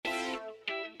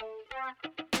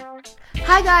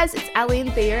Hi guys, it's Ali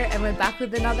and Theo, and we're back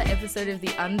with another episode of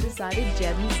The Undecided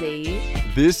Gen Z.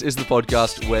 This is the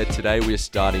podcast where today we are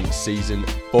starting season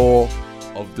 4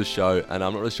 of the show, and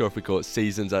I'm not really sure if we call it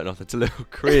seasons. I don't know if that's a little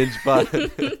cringe, but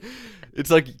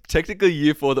it's like technically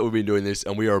year 4 that we've been doing this,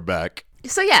 and we are back.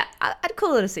 So yeah, I'd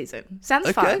call it a season. Sounds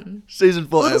fun. Season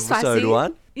 4, episode spicy.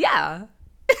 1. Yeah.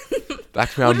 Back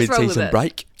from our mid-season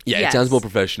break. Yeah, Yes. It sounds more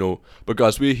professional. But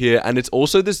guys, we're here, and it's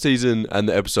also the season and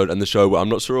the episode and the show where I'm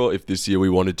not sure if this year we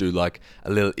want to do like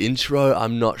a little intro.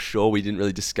 I'm not sure. We didn't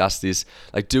really discuss this.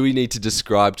 Like, do we need to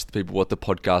describe to the people what the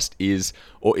podcast is,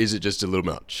 or is it just a little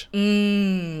much?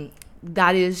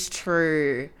 That is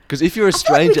true. Because if you're a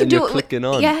stranger and you're clicking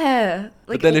on, yeah.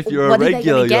 but then if you're a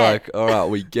regular, you're like, all right,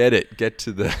 we get it. Get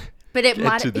to the. But it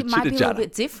might be a little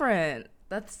bit different.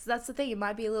 That's the thing. It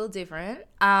might be a little different.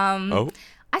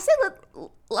 I say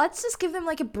let's just give them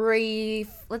like a brief,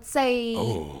 let's say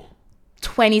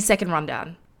 20-second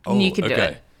rundown. And you can do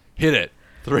it. Hit it.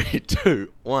 3,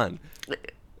 2, 1.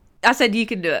 I said you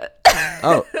can do it.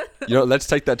 Let's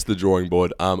take that to the drawing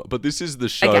board. But this is the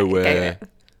show where.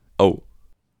 Oh.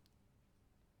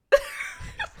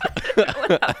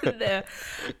 What happened there?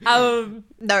 No,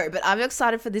 but I'm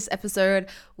excited for this episode.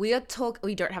 We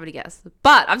don't have any guests,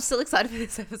 but I'm still excited for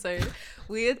this episode.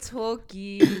 We are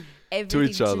talking everything to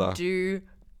each other. To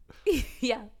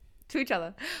each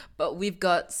other. But we've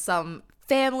got some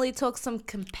family talk, some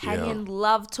companion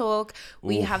love talk.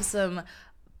 We have some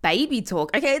baby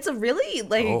talk. Okay, it's a really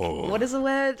what is the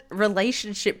word?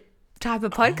 Relationship type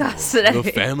of podcast today. We're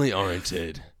family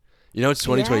oriented. You know, it's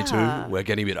 2022. Yeah. We're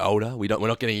getting a bit older. We're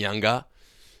not getting younger.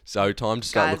 So time to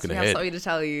start looking ahead. Guys, we have something to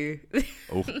tell you.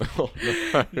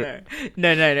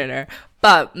 No.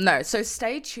 But no, so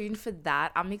stay tuned for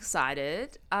that. I'm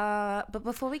excited. But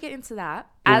before we get into that,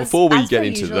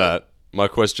 my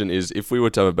question is, if we were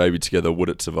to have a baby together, would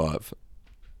it survive?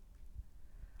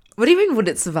 What do you mean, would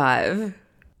it survive?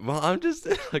 Well, I'm just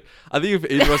like, I think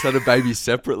if either of us had a baby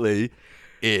separately,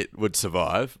 it would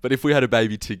survive. But if we had a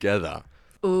baby together,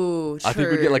 ooh, true. I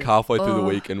think we'd get like halfway through the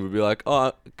week and we'd be like,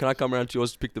 oh, can I come around to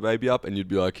yours to pick the baby up? And you'd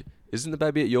be like, isn't the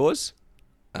baby at yours?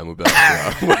 And we'd be like,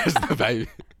 yeah, where's the baby?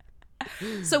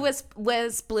 So we're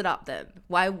split up then.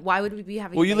 Why would we be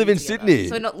having Well, you live in together? Sydney.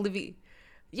 So we're not living.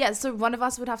 Yeah, so one of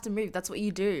us would have to move. That's what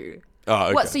you do. Oh,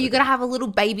 okay. What, so you're going to have a little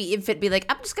baby infant be like,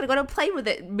 I'm just going to go and play with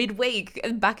it midweek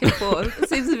and back and forth. It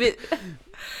seems a bit...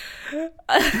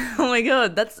 Oh my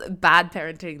God, that's bad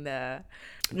parenting there.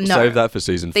 No. Save that for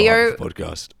season 5 of the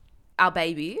podcast. Our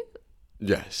baby?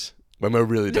 Yes. When we're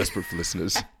really desperate for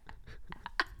listeners.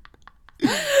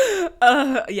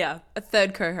 Yeah, a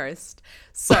third co-host.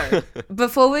 So,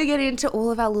 before we get into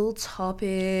all of our little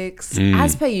topics,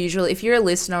 as per usual, if you're a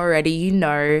listener already, you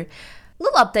know,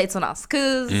 little updates on us,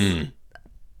 because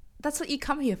that's what you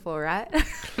come here for, right?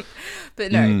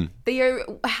 But no,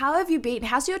 Theo, how have you been?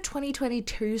 How's your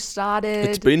 2022 started?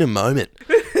 It's been a moment.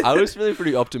 I was feeling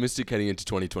pretty optimistic heading into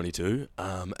 2022,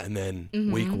 and then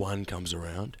week 1 comes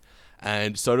around,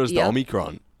 and so does the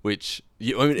Omicron, which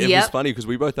it was funny because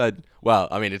we both had. Well,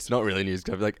 I mean, it's not really news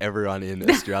because I feel like everyone in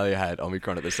Australia had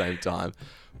Omicron at the same time,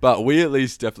 but we at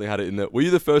least definitely had it in the. Were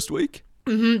you the first week?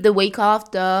 The week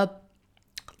after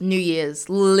New Year's,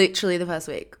 literally the first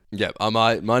week. Yeah,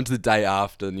 mine's the day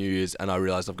after New Year's, and I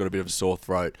realised I've got a bit of a sore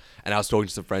throat. And I was talking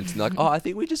to some friends, and they're like, I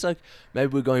think we just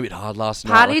maybe we're going a bit hard last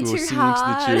night. Party like we were singing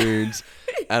hard. to the tunes.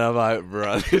 And I'm like,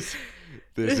 bro, this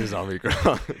is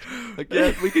Omicron. Like,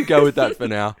 yeah, we can go with that for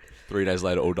now. 3 days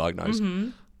later, all diagnosed.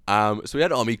 So we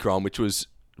had Omicron, which was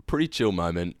a pretty chill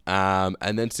moment. And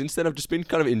then since then, I've just been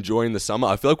kind of enjoying the summer.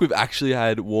 I feel like we've actually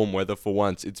had warm weather for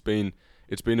once. It's been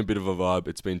a bit of a vibe.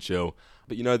 It's been chill.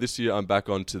 But, this year I'm back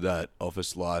onto that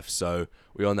office life. So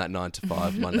we're on that 9 to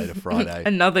 5, Monday to Friday.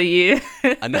 Another year.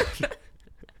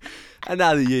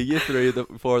 Another year. Year 3 of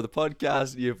 4 of the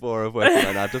podcast. Year 4 of working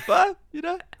on 9 to 5.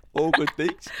 All good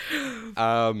things.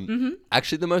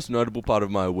 Actually, the most notable part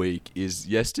of my week is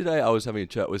yesterday I was having a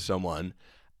chat with someone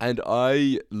and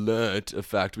I learnt a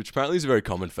fact, which apparently is a very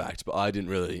common fact, but I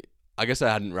guess I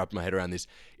hadn't wrapped my head around this,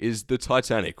 is the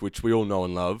Titanic, which we all know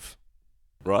and love,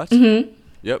 right? Mm-hmm.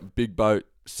 Yep, big boat,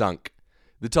 sunk.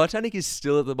 The Titanic is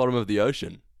still at the bottom of the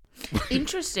ocean.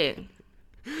 Interesting.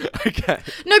 Okay.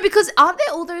 No, because aren't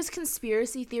there all those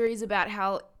conspiracy theories about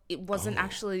how it wasn't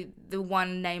actually the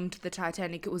one named the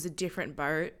Titanic, it was a different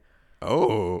boat?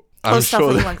 Oh. Or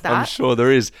something like that? I'm sure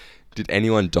there is. Did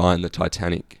anyone die in the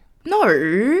Titanic?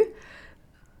 No.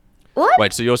 What?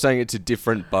 Wait, so you're saying it's a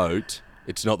different boat?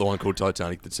 It's not the one called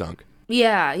Titanic that sunk?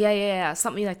 Yeah.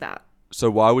 Something like that. So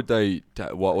why would they?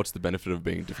 What's the benefit of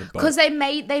being a different boat? Because they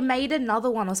made another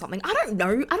one or something. I don't know.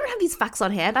 I don't have these facts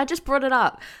on hand. I just brought it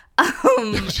up.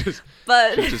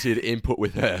 But She's just here to input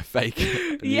with her fake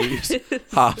news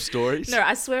half stories. No,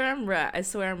 I swear I'm right.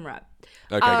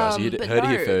 Okay, guys, you but heard it no,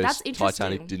 here that's first. interesting.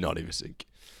 Titanic did not even sink.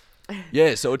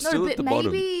 Yeah, so it's still at the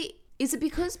bottom. Maybe is it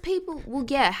because people? Well,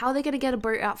 yeah. How are they going to get a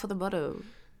boat out for the bottom?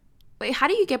 Wait, how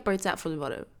do you get boats out for the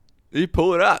bottom? You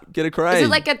pull it up, get a crane. Is it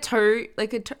like a tow?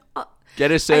 Get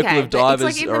a circle of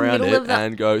divers like around it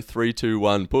and go 3, 2,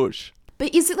 1, push.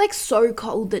 But is it like so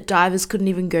cold that divers couldn't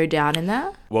even go down in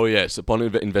there? Well, yes. Upon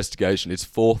investigation, it's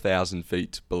 4,000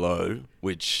 feet below,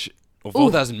 or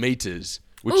 4,000 meters,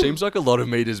 which seems like a lot of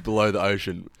meters below the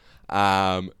ocean.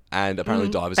 And apparently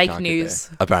divers fake can't news.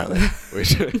 get there.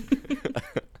 Apparently.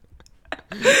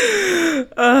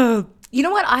 You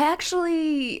know what?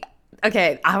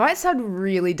 Okay, I might sound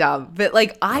really dumb, but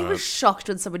like I was shocked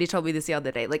when somebody told me this the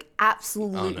other day. Like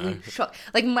absolutely shocked.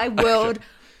 Like my world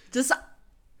just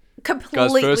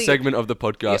completely. Guys, first segment of the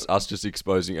podcast, us just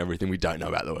exposing everything we don't know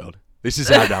about the world. This is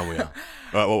how dumb we are.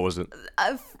 All right, what was it?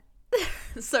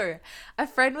 So, a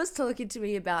friend was talking to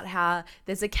me about how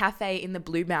there's a cafe in the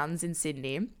Blue Mountains in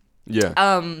Sydney. Yeah.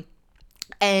 And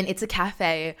it's a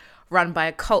cafe run by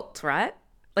a cult, right?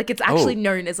 Like it's actually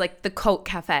known as like the cult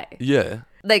cafe. Yeah.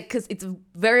 Like, because it's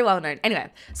very well known.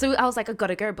 Anyway, so I was like, I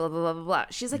gotta go, blah, blah, blah, blah, blah.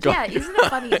 She's like, yeah, isn't it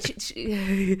funny?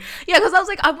 Yeah, because I was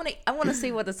like, I want to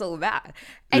see what it's all about.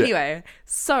 Anyway,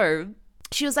 so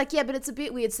she was like, yeah, but it's a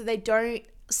bit weird. So they don't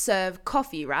serve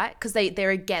coffee, right? Because they're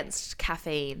against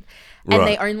caffeine. And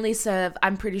they only serve,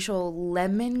 I'm pretty sure,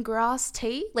 lemongrass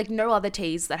tea. Like no other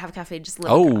teas that have caffeine, just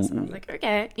lemongrass. And I was like,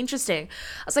 okay, interesting.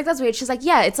 I was like, that's weird. She's like,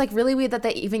 yeah, it's like really weird that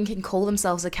they even can call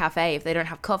themselves a cafe if they don't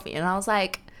have coffee. And I was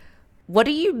like, what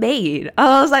do you mean?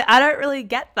 I was like, I don't really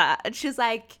get that. And she's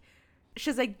like,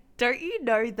 don't you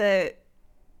know that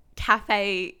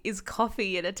cafe is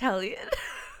coffee in Italian?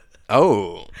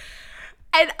 Oh.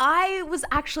 And I was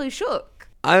actually shook.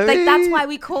 Like that's why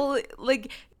we call it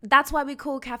that's why we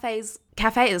call cafes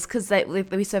because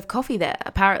we serve coffee there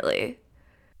apparently.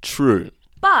 True.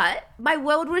 But my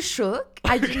world was shook.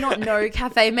 I did not know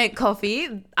cafe meant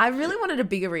coffee. I really wanted a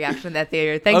bigger reaction to that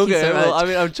theory. Thank you so much. Well, I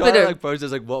mean, I'm trying to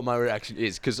process what my reaction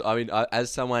is because I mean,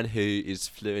 as someone who is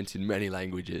fluent in many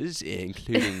languages,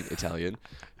 including Italian,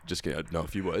 just gonna know a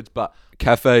few words. But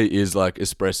cafe is like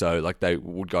espresso. Like they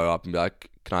would go up and be like,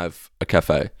 "Can I have a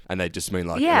cafe?" And they just mean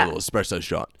like a little espresso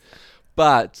shot.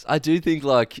 But I do think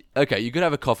like, okay, you could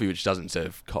have a coffee which doesn't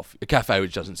serve coffee, a cafe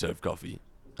which doesn't serve coffee,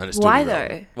 and it's why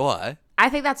though? Why? I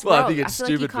think that's wrong. I think it's feel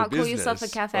stupid like you can't for call business, yourself a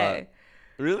cafe.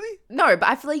 Really? No, but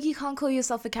I feel like you can't call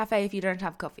yourself a cafe if you don't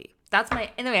have coffee. That's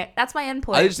my end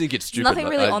point. I just think it's stupid. Nothing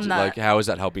really on that. Like, how is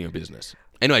that helping a business?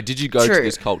 Anyway, did you go to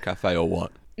this cult cafe or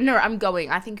what? No, I'm going.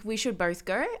 I think we should both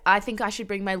go. I think I should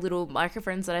bring my little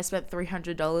microphones that I spent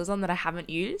 $300 on that I haven't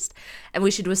used, and we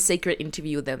should do a secret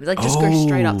interview with them. Like, just go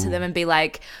straight up to them and be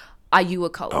like, "Are you a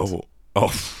cult?"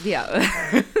 Oh.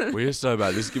 Yeah. We're so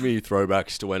bad. This is giving me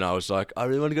throwbacks to when I was like, I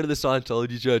really want to go to the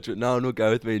Scientology church, but no one will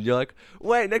go with me. And you're like,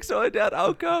 wait, next time I'm down,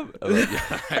 I'll come. I'm like, yeah,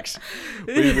 thanks.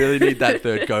 We really need that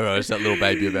third co-host, that little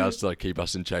baby of ours, to like keep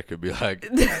us in check and be like,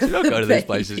 do not go to these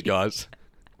places, guys.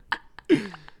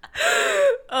 Oh,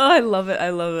 I love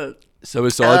it. So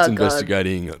besides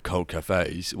investigating cult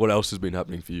cafes, what else has been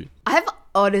happening for you? I've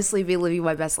honestly been living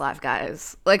my best life,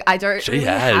 guys. Like, I don't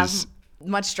have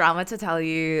much drama to tell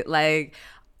you. Like,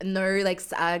 no, like,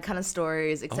 sad kind of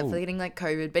stories, except for getting, like,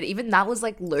 COVID. But even that was,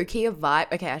 like, low-key a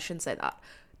vibe. Okay, I shouldn't say that.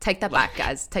 Take that back,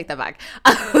 guys. Take that back.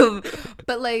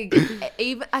 But, like,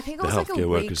 even I think it was, like, a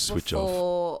week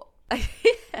before...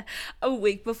 a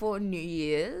week before New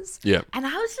Year's. Yeah. And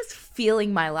I was just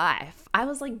feeling my life. I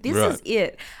was like, this is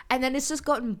it. And then it's just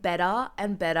gotten better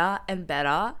and better and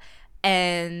better.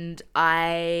 And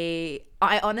I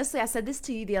honestly, I said this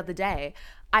to you the other day.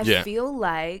 I feel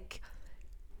like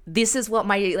this is what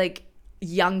my like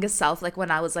younger self, like when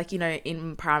I was like, you know,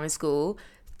 in primary school,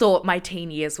 thought my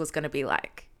teen years was going to be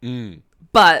like.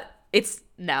 But it's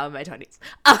now in my 20s.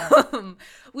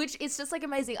 Which is just like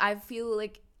amazing. I feel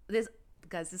like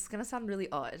guys, this is going to sound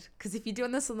really odd because if you're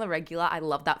doing this on the regular, I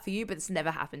love that for you, but it's never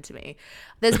happened to me.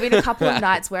 There's been a couple of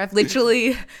nights where I've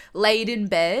literally laid in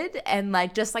bed and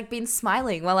like just like been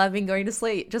smiling while I've been going to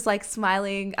sleep, just like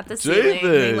smiling at the ceiling,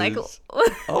 being like,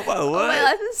 oh my word, my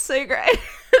life is so great.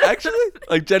 Actually,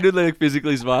 like genuinely, like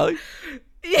physically smiling.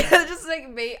 Yeah, just like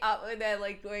me up and there,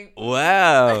 like going.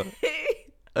 Wow.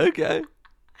 Okay.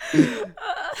 That's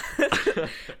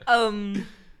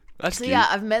cute. Yeah,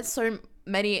 I've met so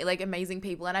many like amazing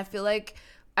people, and I feel like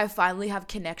I finally have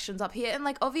connections up here. And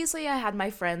like, obviously I had my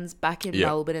friends back in Yeah.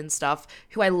 Melbourne and stuff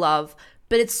who I love,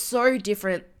 but it's so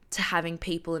different to having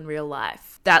people in real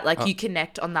life that like you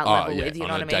connect on that level with, you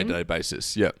know what I mean? On a day-to-day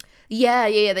basis, yeah.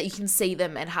 Yeah, that you can see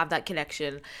them and have that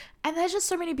connection. And there's just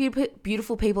so many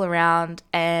beautiful people around.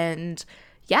 And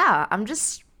yeah, I'm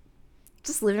just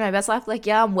living my best life. Like,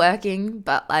 yeah, I'm working,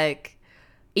 but like,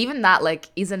 even that like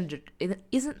isn't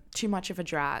too much of a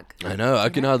drag. I know. I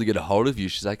can hardly get a hold of you.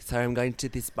 She's like, sorry, I'm going to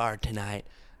this bar tonight.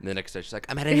 And the next day she's like,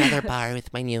 I'm at another bar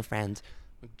with my new friends.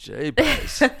 Gee,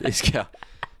 boys, this girl.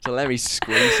 So let me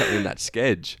squeeze something in that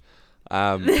sketch.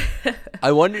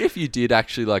 I wonder if you did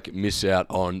actually like miss out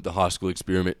on the high school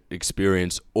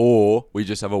experience, or we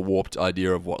just have a warped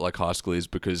idea of what like high school is,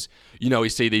 because we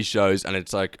see these shows and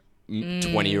it's like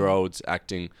 20-year-olds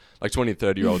acting like 20 and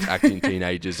 30-year-olds acting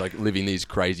teenagers, like living these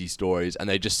crazy stories, and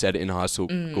they just set it in high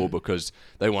school because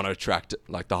they want to attract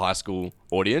like the high school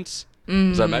audience.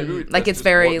 So maybe like it's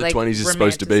very what like the 20s is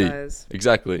supposed to be.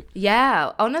 Exactly.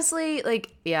 Yeah, honestly, like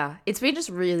it's been just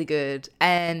really good,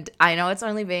 and I know it's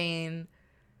only been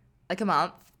like a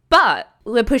month, but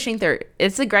we're pushing through.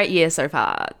 It's a great year so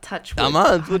far. Touch wood. A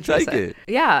month, we'll take it.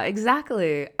 Yeah,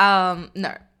 exactly.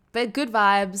 No, but good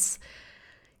vibes.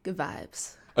 Good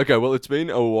vibes. Okay, well, it's been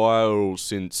a while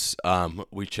since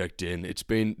we checked in.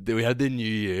 We had the New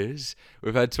Year's.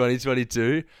 We've had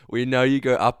 2022. We know you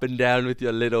go up and down with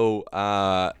your little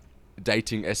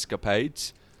dating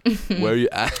escapades. Where are you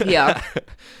at? Yeah.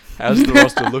 How's the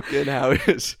roster looking?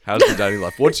 How's the dating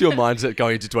life? What's your mindset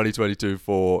going into 2022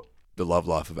 for the love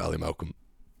life of Ali Malcolm?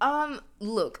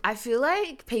 Look, I feel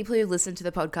like people who listen to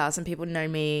the podcast and people know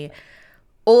me,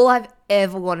 all I've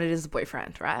ever wanted is a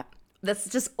boyfriend, right? That's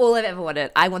just all I've ever wanted.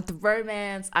 I want the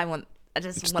romance. I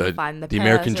just want to find the person,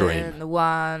 American dream. The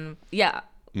one. Yeah.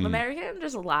 American,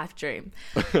 just a life dream.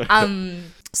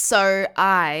 So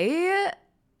I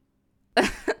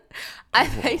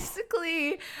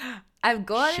basically, I've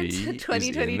gone into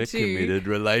 2022. In a committed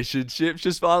relationship.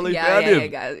 She's finally Yeah, found him. Yeah,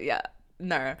 guys. Yeah.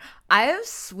 No, I have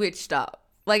switched up.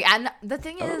 Like, and the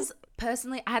thing is,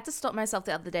 personally, I had to stop myself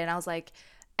the other day, and I was like,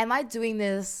 am I doing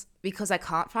this because I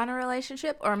can't find a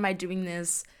relationship, or am I doing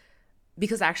this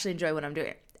because I actually enjoy what I'm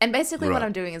doing? And basically what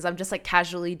I'm doing is I'm just like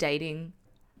casually dating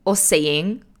or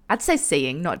seeing, I'd say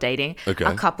seeing, not dating,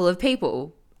 a couple of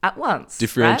people at once.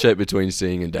 Differentiate between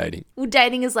seeing and dating. Well,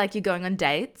 dating is like you're going on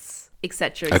dates,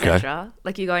 etc., etc.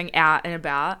 Like you're going out and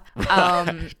about.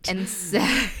 And so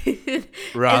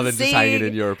rather than just hanging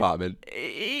in your apartment.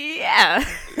 Yeah.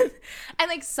 And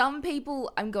like some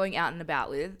people I'm going out and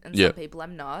about with, and some people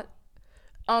I'm not.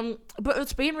 But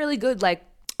it's been really good. Like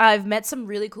I've met some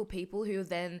really cool people who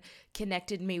then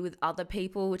connected me with other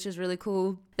people, which is really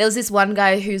cool. There was this one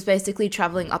guy who's basically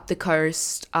traveling up the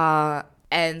coast,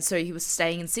 and so he was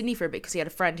staying in Sydney for a bit because he had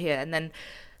a friend here, and then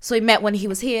so we met when he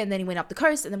was here, and then he went up the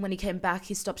coast, and then when he came back,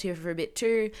 he stopped here for a bit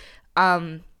too.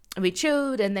 And we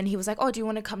chilled, and then he was like, oh, do you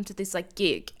want to come to this like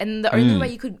gig? And the only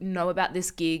way you could know about this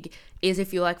gig is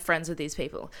if you're like friends with these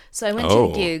people. So I went to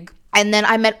the gig, and then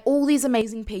I met all these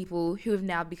amazing people who have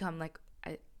now become like,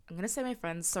 I'm going to say my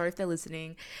friends. Sorry if they're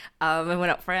listening. And we're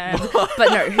not friends, but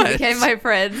no, who became my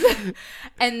friends.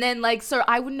 And then like, so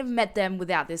I wouldn't have met them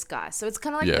without this guy. So it's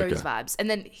kind of like those vibes. And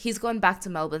then he's gone back to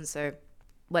Melbourne, so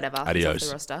whatever. Adios. He's off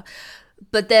the roster.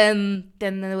 But then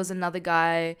there was another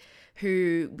guy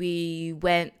who we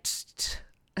went,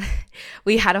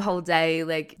 we had a whole day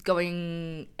like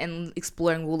going and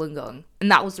exploring Wollongong, and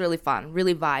that was really fun,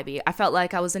 really vibey. I felt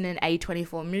like I was in an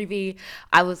A24 movie.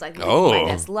 I was like living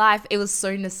my best life. It was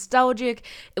so nostalgic.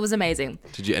 It was amazing.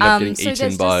 Did you end up getting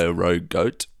eaten by a rogue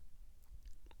goat?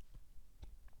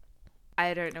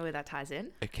 I don't know where that ties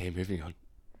in. Okay, moving on.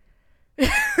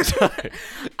 Sorry.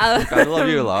 I love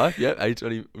you alive. Yep,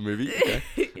 A20 movie.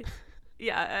 Okay.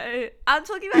 Yeah, I'm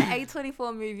talking about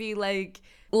A24 movie like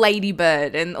Lady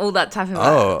Bird and all that type of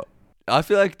Oh, I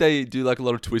feel like they do like a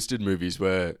lot of twisted movies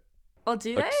where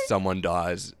do like they? someone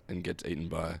dies and gets eaten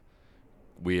by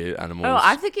weird animals. Oh,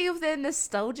 I'm thinking of their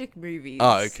nostalgic movies.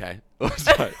 Oh, okay.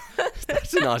 Sorry.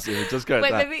 That's a nice image. Let's go with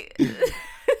that. Maybe.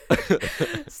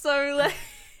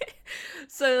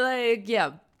 so like,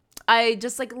 yeah. I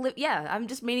just like live. Yeah, I'm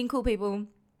just meeting cool people.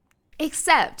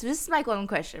 Except, this is my one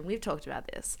question. We've talked about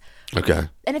this. Okay.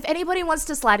 And if anybody wants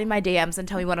to slide in my DMs and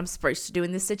tell me what I'm supposed to do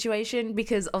in this situation,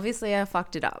 because obviously I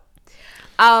fucked it up.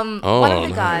 One of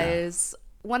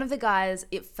the guys,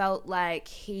 it felt like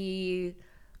we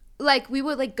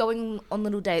were like going on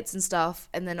little dates and stuff,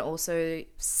 and then also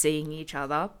seeing each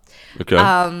other. Okay.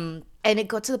 And it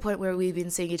got to the point where we've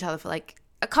been seeing each other for like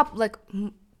a couple, like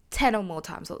 10 or more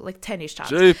times, or like 10-ish times.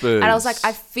 Jeepers. And I was like,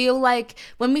 I feel like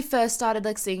when we first started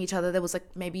like seeing each other, there was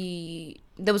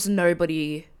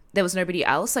nobody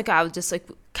else. Like I was just like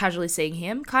casually seeing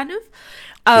him kind of.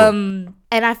 And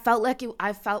I felt like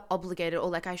I felt obligated, or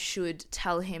like I should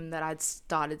tell him that I'd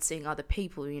started seeing other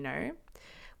people, you know,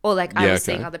 or like I was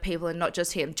seeing other people and not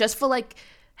just him, just for like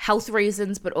health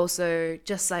reasons, but also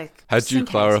just like. Had you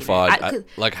clarified,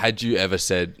 like, had you ever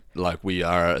said like we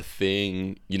are a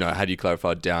thing? You know, had you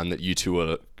clarified down that you two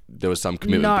were, there was some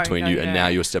commitment between you, and now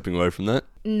you're stepping away from that?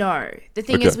 No, the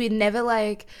thing is, we never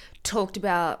like talked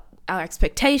about our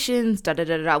expectations,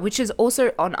 which is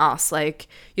also on us. Like,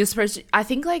 you're supposed to, I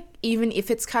think, like, even if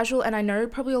it's casual, and I know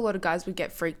probably a lot of guys would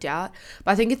get freaked out,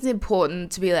 but I think it's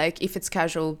important to be like, if it's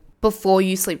casual, before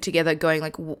you sleep together, going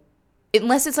like,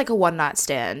 unless it's like a one night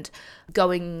stand,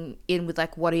 going in with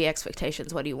like, what are your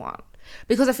expectations? What do you want?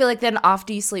 Because I feel like then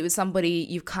after you sleep with somebody,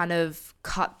 you've kind of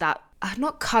cut that,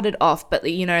 not cut it off, but,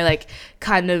 you know, like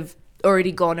kind of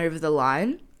already gone over the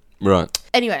line. Right.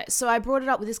 Anyway, so I brought it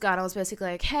up with this guy, and I was basically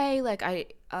like, hey, like, I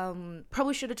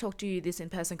probably should have talked to you this in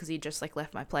person because he just like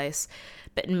left my place,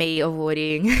 but me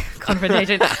avoiding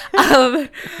confrontation.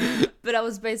 But I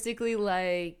was basically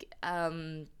like,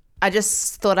 I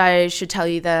just thought I should tell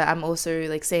you that I'm also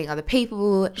like seeing other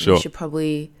people. Sure. You should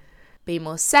probably be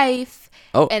more safe.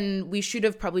 Oh. And we should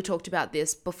have probably talked about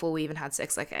this before we even had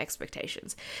sex, like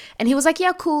expectations. And he was like,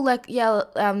 yeah, cool. Like, yeah,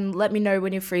 let me know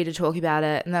when you're free to talk about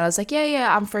it. And then I was like,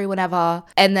 yeah, I'm free whenever.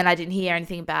 And then I didn't hear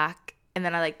anything back. And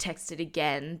then I like texted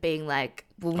again being like,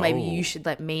 well, maybe you should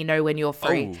let me know when you're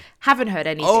free. Haven't heard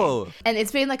anything. And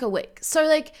it's been like a week. So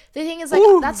like the thing is like,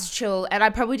 that's chill. And I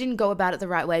probably didn't go about it the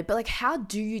right way. But like,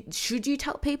 should you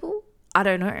tell people? I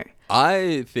don't know.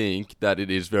 I think that it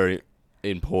is very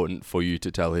important for you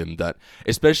to tell him that,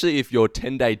 especially if you're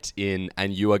 10 dates in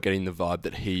and you are getting the vibe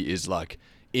that he is like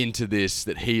into this,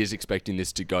 that he is expecting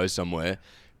this to go somewhere,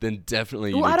 then definitely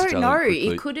you need to tell him quickly. I don't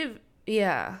know. It could have,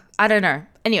 I don't know.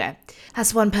 Anyway,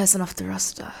 that's one person off the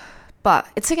roster. But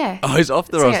it's okay. Oh, he's off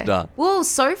the roster. Okay. Well,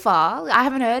 so far, I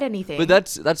haven't heard anything. But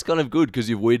that's kind of good because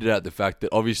you've weeded out the fact that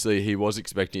obviously he was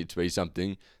expecting it to be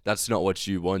something. That's not what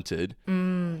you wanted.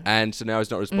 And so now he's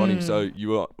not responding, so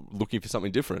you are looking for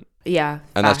something different. Yeah,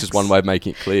 and that's just one way of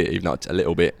making it clear, even though it's a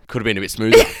little bit, could have been a bit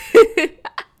smoother.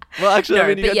 Well, actually, no, I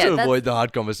mean, you get to avoid the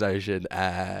hard conversation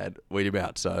and weed him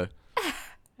out, so...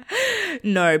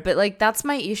 No, but like that's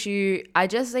my issue. I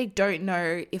just like don't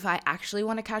know if I actually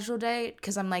want a casual date,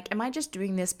 because I'm like, am I just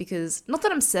doing this because, not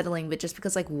that I'm settling, but just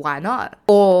because like, why not?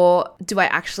 Or do I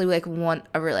actually like want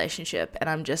a relationship and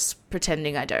I'm just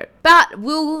pretending I don't? But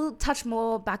we'll touch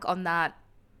more back on that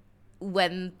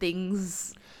when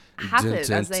things happen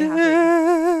as they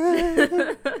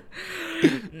happen.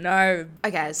 No.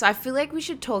 Okay, so I feel like we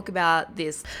should talk about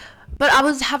this. But I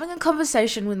was having a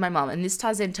conversation with my mom, and this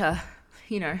ties into,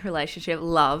 you know, relationship,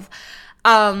 love.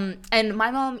 And my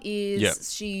mom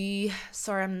is, I'm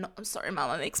sorry,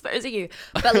 Mom, I'm exposing you.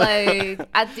 But like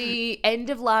at the end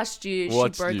of last year, she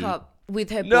broke up with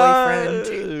her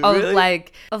boyfriend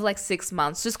of like 6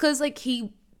 months, just because like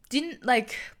he didn't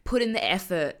like put in the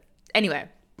effort. Anyway,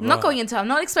 I'm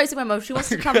not exposing my mom. If she wants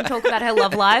to come and talk about her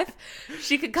love life,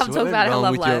 she could come talk about her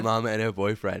love life. With your mom and her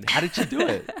boyfriend, how did she do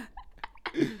it?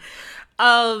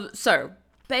 So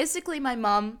basically my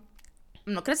mom,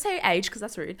 I'm not going to say her age because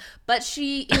that's rude, but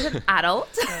she is an adult.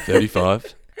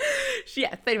 35.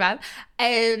 35.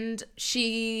 And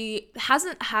she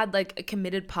hasn't had like a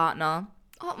committed partner.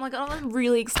 Oh my God, I'm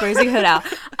really exposing her now.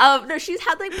 No, she's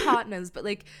had like partners, but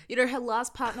like, you know, her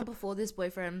last partner before this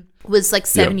boyfriend was like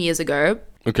 7 years ago.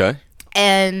 Okay.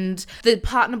 And the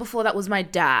partner before that was my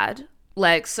dad.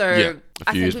 Like, so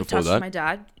I think we've touched on my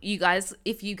dad. You guys,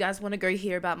 if you guys want to go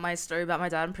hear about my story about my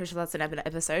dad, I'm pretty sure that's an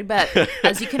episode. But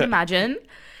as you can imagine,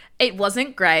 it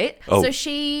wasn't great. Oh. So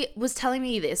she was telling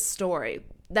me this story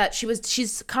that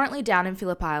she's currently down in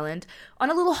Phillip Island on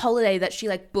a little holiday that she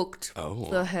like booked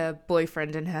for her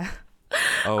boyfriend and her.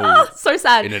 Oh, so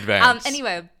sad. In advance.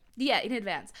 Anyway. Yeah, in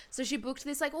advance. So she booked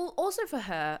this like also for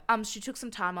her. She took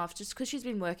some time off just because she's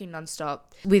been working nonstop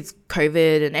with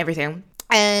COVID and everything.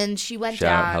 And she went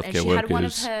down and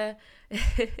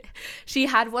she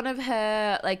had one of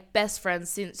her like best friends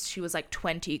since she was like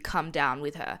 20 come down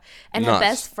with her. And her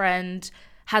best friend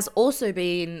has also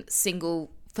been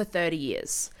single for 30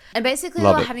 years. And basically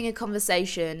they were having a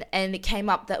conversation, and it came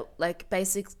up that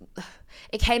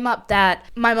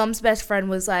my mom's best friend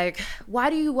was like, why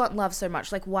do you want love so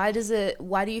much? Like, why do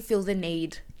you feel the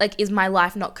need? Like, is my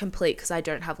life not complete because I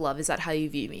don't have love? Is that how you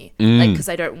view me? Like, because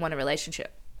I don't want a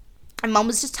relationship. And Mom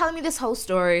was just telling me this whole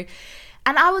story.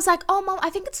 And I was like, oh, Mom, I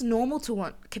think it's normal to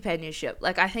want companionship.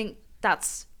 Like, I think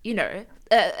that's you know,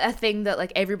 a thing that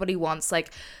like everybody wants,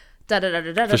 like da da da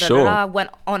da da da For da sure. da, went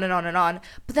on and on and on.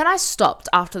 But then I stopped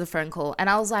after the phone call and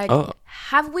I was like, Oh.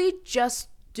 do we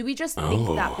just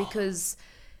think that because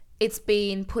it's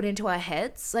been put into our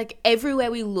heads? Like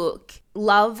everywhere we look,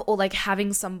 love or like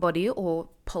having somebody or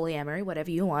polyamory,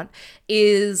 whatever you want,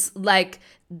 is like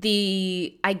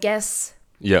I guess,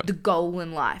 Yeah. the goal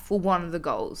in life, or one of the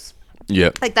goals.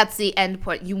 Yeah. Like that's the end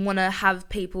point. You want to have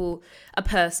a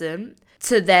person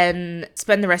to then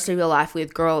spend the rest of your life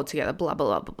with, grow old together, blah, blah,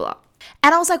 blah, blah, blah.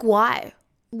 And I was like, why?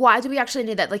 Why do we actually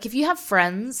need that? Like if you have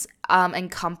friends and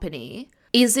company,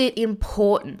 is it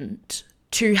important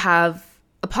to have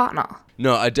a partner?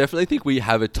 No, I definitely think we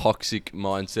have a toxic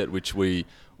mindset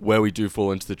where we do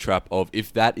fall into the trap of,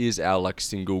 if that is our like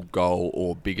single goal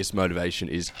or biggest motivation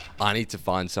is, I need to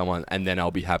find someone and then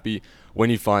I'll be happy. When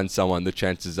you find someone, the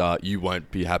chances are you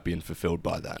won't be happy and fulfilled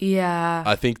by that. Yeah.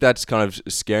 I think that's kind of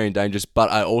scary and dangerous, but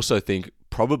I also think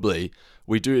probably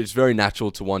it's very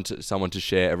natural to want someone to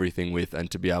share everything with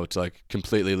and to be able to like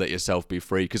completely let yourself be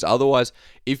free. Because otherwise,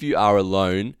 if you are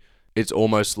alone, it's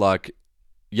almost like,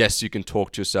 yes, you can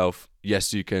talk to yourself.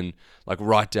 Yes, you can like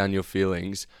write down your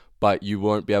feelings, but you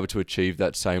won't be able to achieve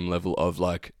that same level of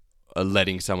like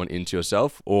letting someone into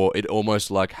yourself, or it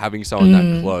almost like having someone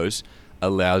that close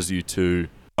allows you to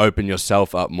open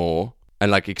yourself up more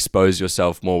and like expose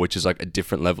yourself more, which is like a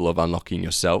different level of unlocking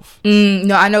yourself.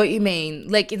 No, I know what you mean.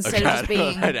 Like instead of just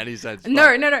being, I don't make any sense. no.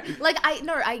 Like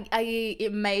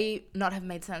it may not have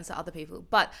made sense to other people,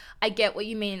 but I get what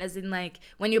you mean. As in, like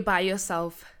when you're by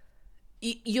yourself,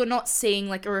 you're not seeing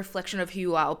like a reflection of who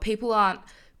you are. Or people aren't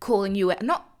calling you out.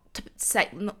 Not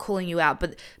calling you out,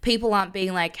 but people aren't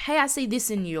being like, "Hey, I see this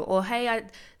in you," or "Hey, I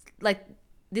like."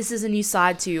 This is a new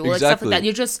side to you, or like stuff like that.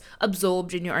 You're just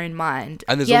absorbed in your own mind.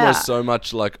 And there's almost so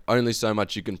much, like only so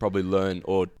much you can probably learn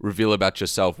or reveal about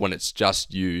yourself when it's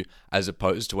just you, as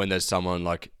opposed to when there's someone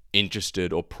like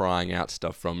interested or prying out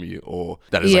stuff from you, or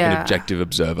that is like an objective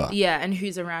observer. Yeah, and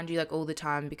who's around you like all the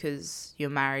time because you're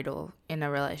married or in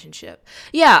a relationship.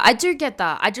 Yeah, I do get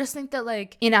that. I just think that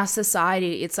like in our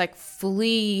society, it's like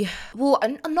fully, well,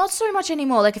 not so much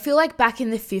anymore. Like I feel like back in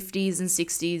the 50s and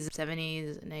 60s,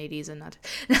 70s and 80s and that,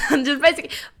 just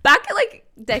basically back like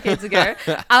decades ago,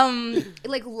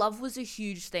 like love was a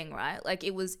huge thing, right? Like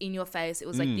it was in your face. It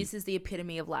was like, this is the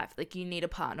epitome of life. Like you need a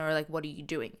partner, or like, what are you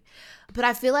doing? But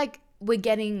I feel like we're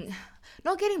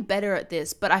not getting better at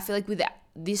this, but I feel like with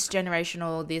this generation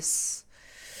or this,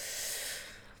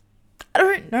 I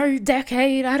don't know,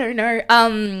 decade, I don't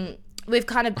know, we've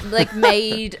kind of like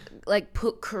made, like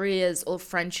put careers or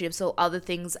friendships or other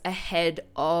things ahead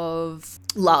of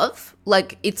love.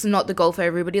 Like it's not the goal for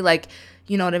everybody. Like,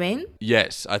 you know what I mean?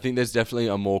 Yes, I think there's definitely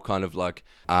a more kind of like,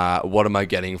 what am I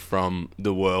getting from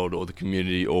the world or the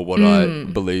community or what I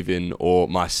believe in or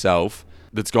myself,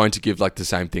 that's going to give like the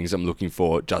same things I'm looking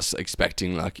for, just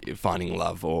expecting like finding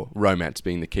love or romance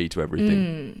being the key to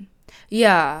everything.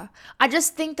 Yeah. I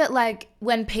just think that like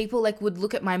when people like would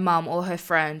look at my mum or her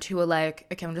friend who were like,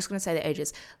 okay, I'm just going to say the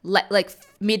ages, like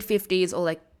mid 50s or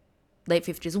like late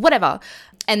 50s, whatever,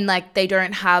 and like they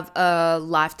don't have a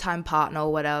lifetime partner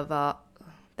or whatever.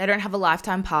 They don't have a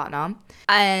lifetime partner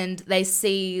and they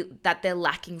see that they're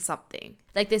lacking something.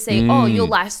 Like they say, oh, your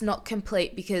life's not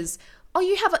complete because, oh,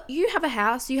 you have a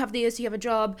house, you have this, you have a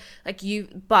job, like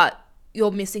but you're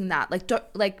missing that. Like, don't,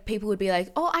 like people would be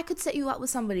like, oh, I could set you up with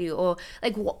somebody, or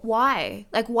like, why?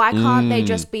 Like, why can't they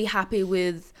just be happy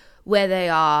with where they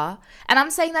are? And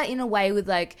I'm saying that in a way with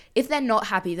like, if they're not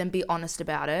happy, then be honest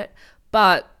about it.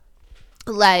 But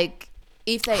like,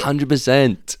 if they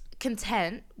 100%.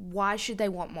 content, why should they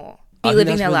want more? I think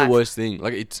that's really the worst thing.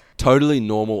 Like it's totally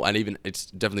normal, and even it's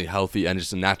definitely healthy and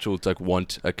it's natural to like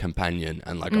want a companion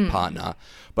and like a partner.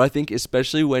 But I think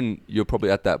especially when you're probably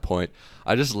at that point,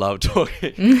 I just love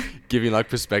talking, giving like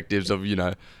perspectives of, you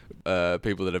know,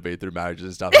 people that have been through marriages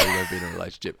and stuff, who've been in a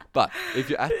relationship. But if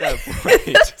you're at that point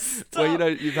where, you know,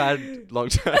 you've had long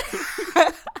term.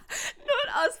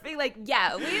 Not us being like,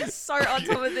 yeah, we're so on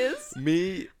top of this.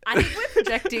 I think we're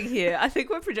projecting here.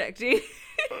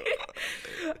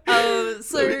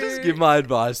 So let me just give my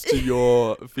advice to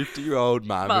your 50-year-old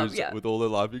mum who's with all her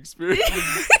life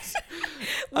experience.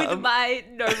 With my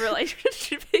no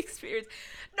relationship experience.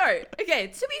 No, okay,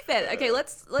 to be fair, okay,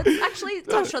 let's actually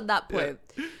touch on that point.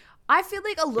 Yeah. I feel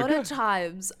like a lot of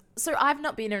times, so I've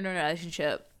not been in a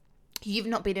relationship. You've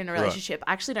not been in a relationship.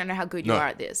 Right. I actually don't know how good you are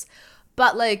at this.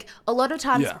 But like a lot of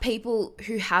times people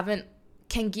who haven't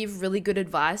can give really good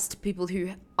advice to people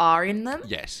who are in them.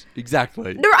 Yes,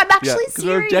 exactly. No, I'm actually 'cause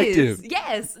we're serious. objective.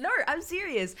 Yes, no, I'm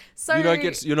serious. So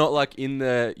You're not like in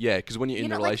the, because when you're in a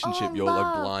not like, relationship, oh, you're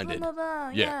love, like blinded. blah, blah, blah.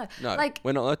 Yeah. No, like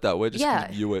we're not like that. We're just going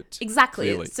to view it. Exactly.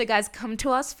 clearly. So guys, come to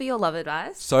us for your love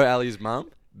advice. So Ali's mum,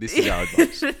 this is our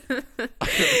advice.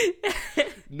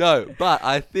 No, but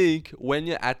I think when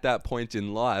you're at that point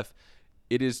in life,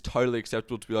 it is totally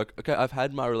acceptable to be like, okay, I've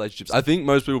had my relationships. I think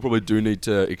most people probably do need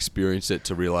to experience it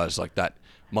to realize like that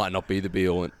might not be the be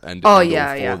all and end all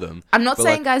for them. I'm not But,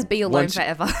 saying like, guys be alone once-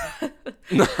 forever.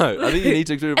 No, I think you need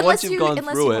to experience it. Once you've gone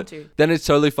through it, then it's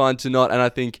totally fine to not. And I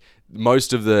think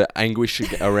most of the anguish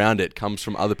around it comes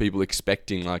from other people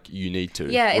expecting like you need to.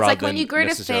 Yeah, it's rather like when than you grow to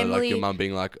necessarily, like family- your mum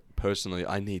being like, personally,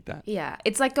 I need that. Yeah,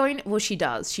 it's like going. Well, she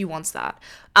does. She wants that.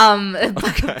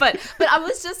 But I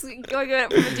was just going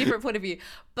at it from a different point of view.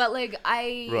 But like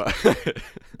Right.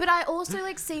 but I also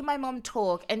like see my mom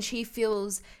talk, and she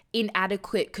feels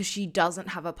inadequate because she doesn't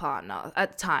have a partner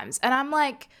at times, and I'm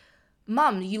like,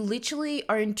 Mum, you literally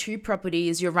own 2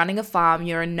 properties. You're running a farm.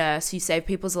 You're a nurse. You save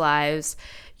people's lives.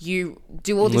 You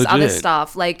do all this other Legit.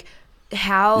 stuff. Like,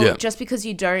 how Yeah. just because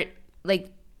you don't like.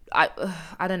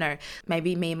 I don't know.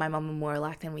 Maybe me and my mum are more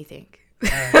alike than we think.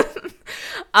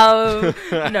 No,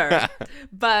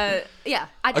 but yeah,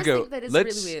 I just think that it's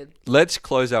really weird. Let's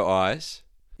close our eyes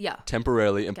Yeah,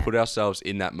 temporarily and put ourselves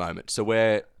in that moment. So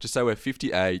we're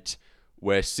 58.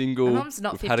 We're single. my mum's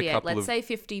not we've had a 58. couple Let's of- say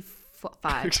 55.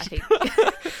 I think.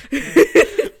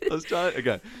 Let's try it.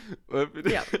 Okay. We're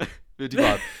Yeah.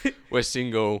 55. We're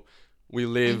single. We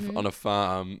live on a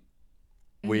farm.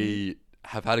 We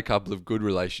have had a couple of good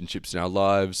relationships in our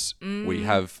lives. We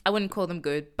have. I wouldn't call them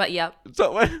good, but yeah.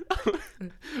 So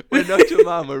we're not your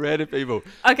mum. We're random people.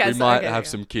 Okay, We so- might okay, have okay.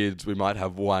 some kids. We might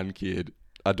have one kid,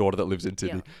 a daughter that lives in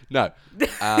Sydney. No.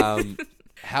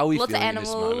 How are we Lots of feeling in this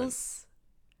moment? animals.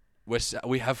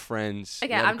 We have friends. Okay,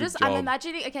 we have a I'm good I'm job.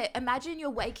 imagining. Okay, imagine you're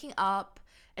waking up,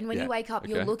 and when Yeah, you wake up,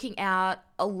 you're okay. looking out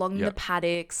along Yeah. the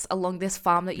paddocks, along this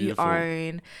farm that Beautiful. you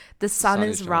own. The sun Sun is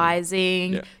is shining.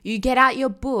 rising. Yeah. You get out your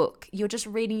book. You're just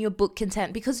reading your book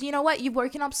content because you know what? You've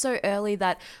woken up so early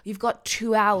that you've got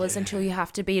 2 hours until you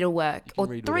have to be to work, or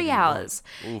read 3 whatever you want. hours.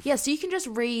 Oof. Yeah, so you can just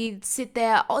read, sit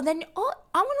there. I want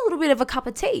a little bit of a cup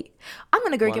of tea. I'm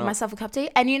gonna go Why get not? myself a cup of tea,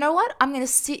 and you know what? I'm gonna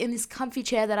sit in this comfy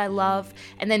chair that I love,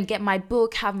 and then get my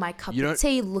book, have my cup You of don't,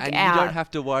 tea, look and out. you don't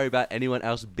have to worry about anyone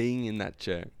else being in that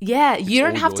chair. Yeah, you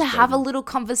don't all have to yours, have a baby. little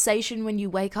conversation when you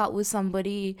wake up with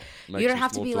somebody. Make You don't some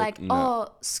have to small be talk. like, No. oh,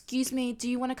 excuse me, do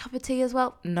you want a cup of tea as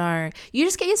well? No. You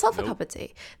just get yourself a Nope. cup of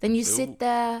tea. Then you sit Nope.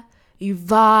 there, you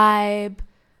vibe.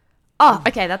 Oh,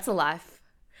 okay, that's a life.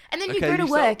 And then you Okay, go to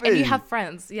you work stop and you me. have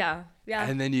friends. Yeah. Yeah.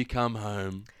 And then you come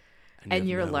home. And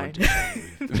you you're have no one alone.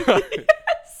 to play with.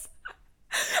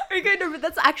 Okay, no, but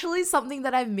that's actually something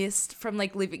that I've missed from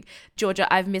like living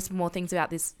Georgia. I've missed more things about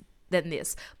this than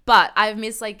this, but I've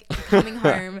missed like coming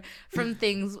home from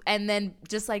things and then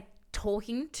just like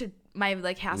talking to my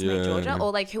like housemate Yeah. Georgia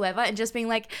or like whoever and just being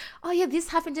like, oh yeah, this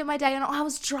happened in my day and oh, I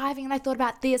was driving and I thought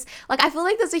about this. Like I feel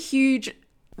like there's a huge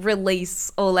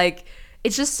release or like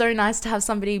it's just so nice to have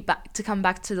somebody back to come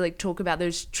back to like talk about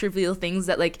those trivial things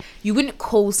that like you wouldn't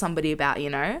call somebody about, you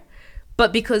know?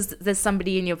 But because there's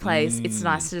somebody in your place, it's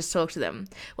nice to just talk to them.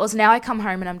 Whereas now I come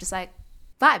home and I'm just like,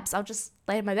 vibes, I'll just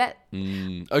lay in my bed.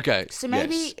 Okay. So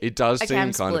maybe- yes. It does okay, seem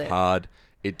I'm kind of split. hard.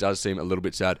 It does seem a little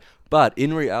bit sad. But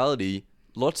in reality,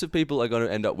 lots of people are going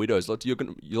to end up widows. Lots of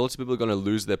people are going to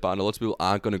lose their partner. Lots of people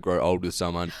aren't going to grow old with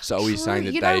someone. So are we True. saying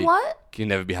that You know they what? can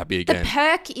never be happy The again?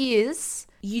 perk is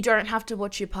you don't have to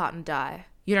watch your partner die.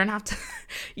 You don't have to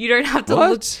you don't have to What?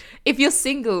 look if you're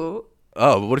single.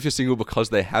 Oh, but what if you're single because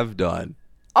they have died?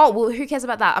 Oh, well, who cares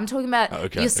about that? I'm talking about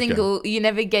Okay, you're single, you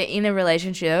never get in a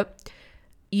relationship.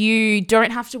 You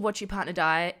don't have to watch your partner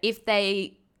die. If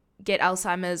they get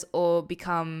Alzheimer's or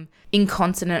become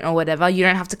incontinent or whatever, you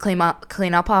don't have to clean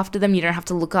up after them. You don't have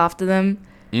to look after them.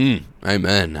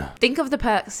 Amen. Think of the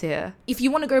perks here. If you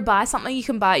want to go buy something, you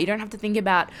can buy it. You don't have to think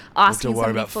about asking Don't worry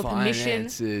somebody about for permission.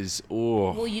 finances.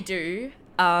 Oh. Well, you do.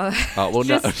 Well,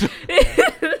 just- no.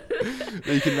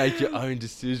 You can make your own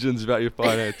decisions about your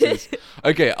finances.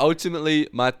 Okay, ultimately,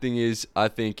 my thing is, I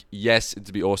think, yes,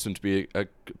 it'd be awesome to be a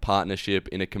partnership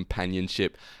in a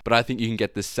companionship, but I think you can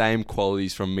get the same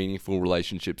qualities from meaningful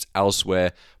relationships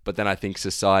elsewhere. But then I think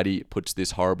society puts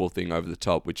this horrible thing over the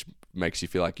top, which makes you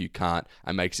feel like you can't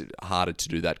and makes it harder to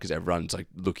do that because everyone's like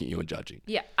looking at you and judging.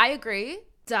 Yeah, I agree.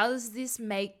 Does this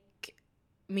make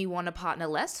me want a partner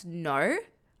less? No.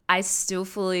 I still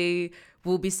fully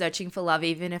will be searching for love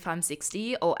even if I'm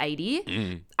 60 or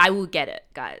 80. I will get it,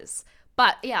 guys.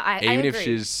 But yeah, I Even agree. if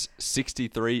she's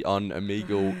 63 on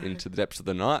Omegle into the depths of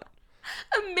the night.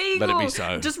 Omegle, Let it be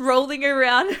so. just rolling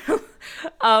around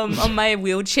on my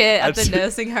wheelchair at the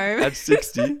nursing home. At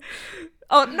 60.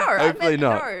 Oh, no. Hopefully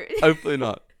not. No. Hopefully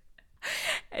not.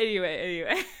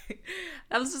 Anyway.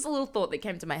 That was just a little thought that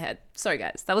came to my head. Sorry,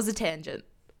 guys. That was a tangent.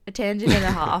 A tangent and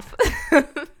a half.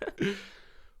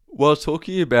 Well,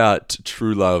 talking about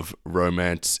true love,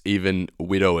 romance, even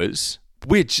widowers,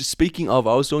 which, speaking of,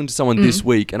 I was talking to someone this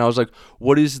week and I was like,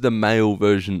 what is the male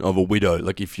version of a widow?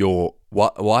 Like if your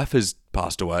wife has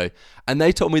passed away. And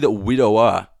they told me that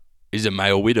widower is a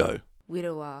male widow.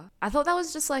 Widower. I thought that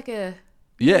was just like a...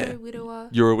 Yeah. Widower.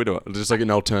 You're a widower. Just like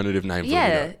an alternative name for a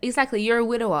widow. Yeah, exactly. You're a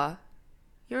widower.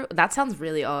 That sounds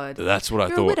really odd. That's what I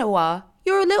You're thought. a widower.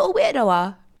 You're a little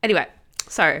widower. Anyway,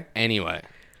 sorry. Anyway,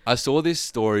 I saw this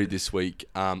story this week,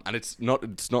 and it's not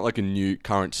like a new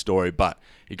current story, but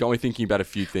it got me thinking about a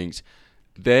few things.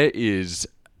 There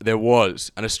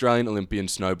was an Australian Olympian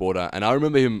snowboarder, and I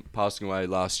remember him passing away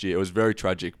last year. It was very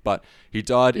tragic, but he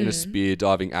died in a spear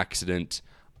diving accident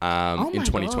in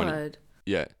 2020. God.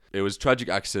 Yeah, it was a tragic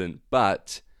accident,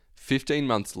 but 15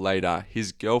 months later,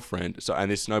 his girlfriend,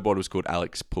 and this snowboarder was called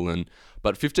Alex Pullen,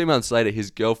 but 15 months later, his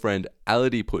girlfriend,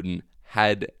 Ality Pullen,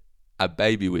 had a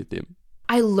baby with him.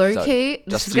 I low-key,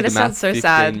 this is going to sound so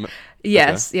sad.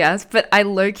 Yes, but I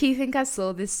low-key think I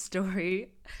saw this story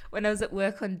when I was at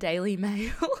work on Daily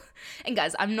Mail. And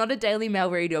guys, I'm not a Daily Mail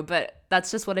reader, but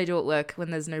that's just what I do at work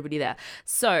when there's nobody there.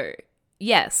 So,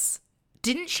 yes.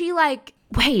 Didn't she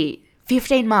wait,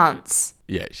 15 months?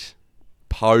 Yes.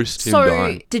 Post him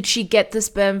dying. So, did she get the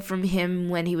sperm from him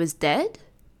when he was dead?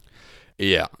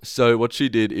 Yeah. So what she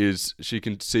did is she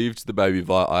conceived the baby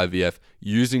via IVF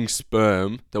using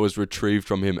sperm that was retrieved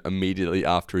from him immediately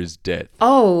after his death.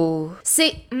 Oh.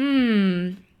 See,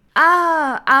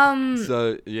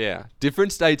 So, yeah.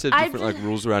 Different states have different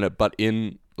rules around it, but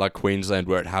in Queensland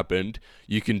where it happened,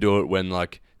 you can do it when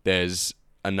there's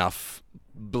enough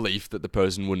belief that the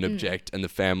person wouldn't object and the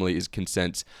family is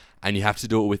consents, and you have to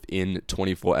do it within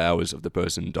 24 hours of the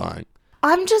person dying.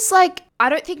 I'm just I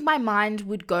don't think my mind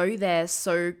would go there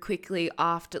so quickly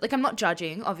after. I'm not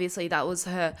judging, obviously that was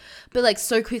her, but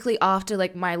so quickly after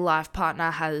my life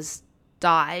partner has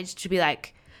died to be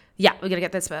yeah, we're gonna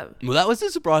get this sperm. Well, that was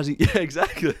a surprising, yeah,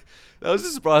 exactly. That was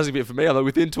a surprising bit for me. I'm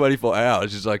within 24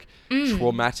 hours, it's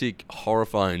traumatic,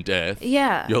 horrifying death.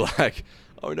 Yeah. You're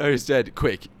oh no, he's dead.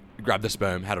 Quick, grab the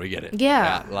sperm. How do we get it?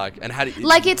 Yeah. And how do you...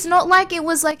 it's not it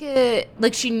was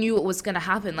she knew it was going to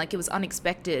happen. It was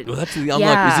unexpected. Well, that's the thing.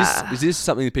 I'm is this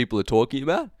something that people are talking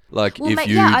about? If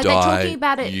you die, talking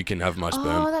about it? You can have my sperm.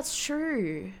 Oh, that's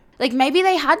true. Maybe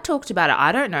they had talked about it.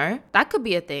 I don't know. That could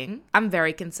be a thing. I'm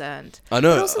very concerned. I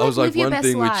know. But also, I was live your one best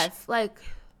thing life.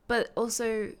 But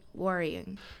also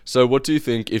worrying. So what do you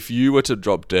think, if you were to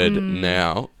drop dead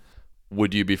now,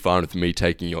 would you be fine with me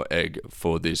taking your egg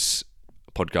for this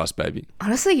podcast baby?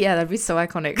 Honestly, yeah, that'd be so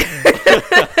iconic.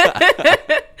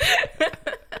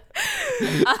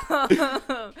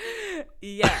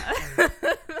 Yeah.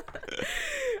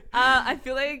 I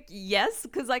feel yes,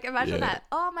 because imagine that.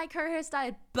 Oh, my co-host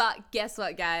died, but guess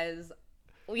what, guys?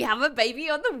 We have a baby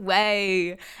on the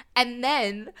way. And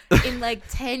then in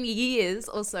 10 years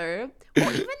or so,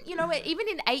 or even, even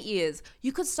in 8 years,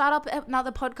 you could start up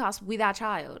another podcast with our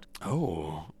child.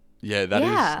 Oh, yeah, that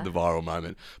is the viral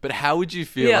moment. But how would you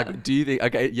feel? Do you think,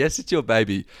 okay, yes, it's your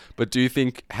baby, but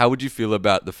how would you feel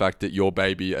about the fact that your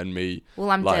baby and me,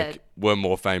 I'm dead, were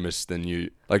more famous than you?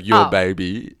 Your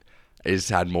baby has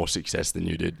had more success than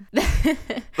you did.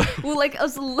 Well,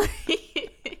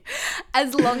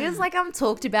 as long as I'm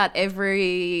talked about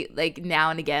every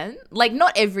now and again,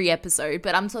 not every episode,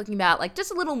 but I'm talking about just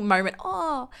a little moment.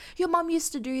 Oh, your mum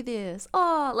used to do this.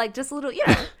 Oh, just a little,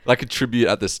 a tribute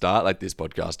at the start. This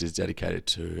podcast is dedicated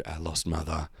to our lost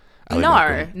mother.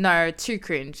 No, too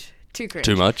cringe.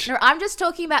 Too much? No, I'm just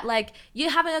talking about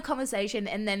you having a conversation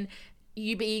and then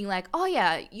you being oh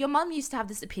yeah, your mum used to have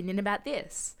this opinion about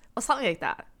this or something like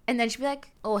that. And then she'd be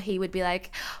or he would be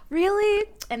really?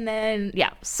 And then,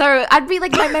 yeah. So I'd be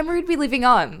my memory would be living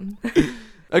on.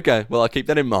 Okay. Well, I'll keep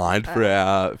that in mind for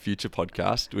our future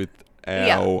podcast with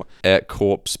our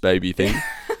corpse baby thing.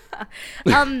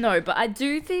 No, but I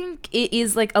do think it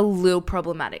is a little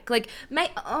problematic. The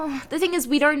thing is,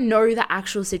 we don't know the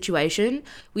actual situation.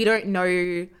 We don't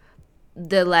know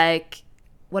the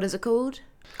what is it called?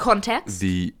 Context.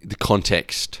 The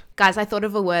context. Guys, I thought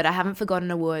of a word. I haven't forgotten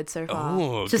a word so far.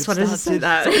 Oh, just wanted to say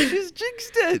that. She's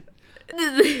jinxed it.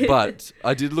 But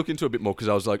I did look into a bit more because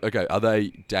I was okay, are they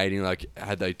dating? Are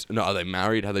they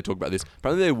married? Had they talked about this?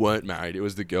 Apparently they weren't married. It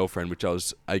was the girlfriend, which I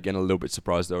was, again, a little bit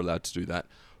surprised they were allowed to do that.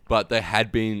 but they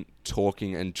had been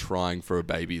talking and trying for a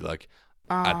baby like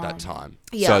at that time.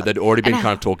 Yeah. So they'd already been kind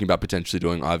of talking about potentially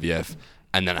doing IVF,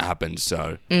 and then it happened.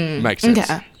 So it makes sense.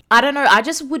 Okay. I don't know. I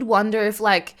just would wonder if,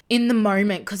 like, in the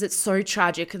moment, because it's so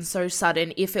tragic and so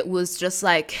sudden, if it was just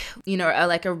like, you know,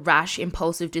 a rash,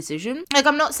 impulsive decision. Like,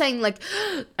 I'm not saying like,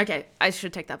 okay, I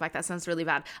should take that back. That sounds really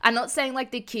bad. I'm not saying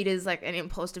like the kid is like an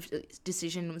impulsive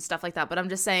decision and stuff like that. But I'm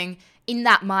just saying in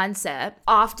that mindset,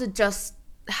 after just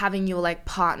having your like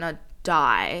partner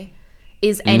die,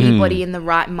 is anybody in the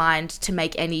right mind to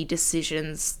make any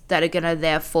decisions that are going to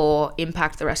therefore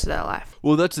impact the rest of their life?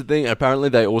 Well, that's the thing. Apparently,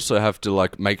 they also have to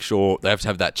like make sure they have to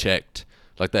have that checked.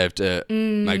 Like they have to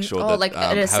make sure that like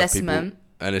an assessment.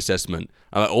 An assessment.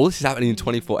 All this is happening in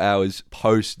 24 hours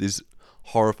post this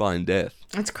horrifying death.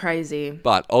 That's crazy.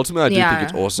 But ultimately, I do think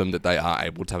it's awesome that they are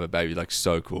able to have a baby. Like,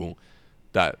 so cool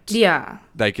that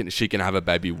she can have a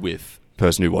baby with the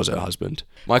person who was her husband.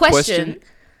 My question.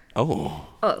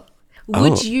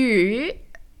 Would you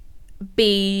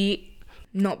be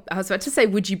not? I was about to say,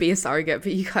 would you be a surrogate?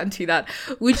 But you can't do that.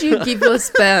 Would you give your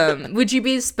sperm? Would you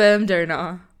be a sperm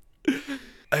donor?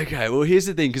 Okay, well, here's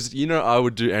the thing, because I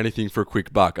would do anything for a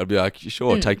quick buck. I'd be like,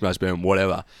 sure, take my sperm,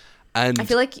 whatever. And I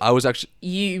feel like I was actually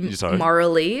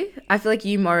I feel like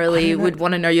you morally would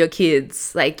want to know your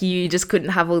kids. Like, you just couldn't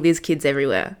have all these kids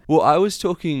everywhere. Well, I was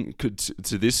talking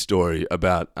to this story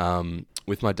about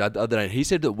with my dad the other day. And he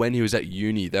said that when he was at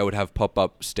uni, they would have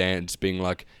pop-up stands being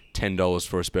like $10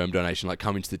 for a sperm donation. Like,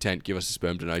 come into the tent, give us a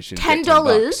sperm donation.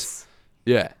 $10?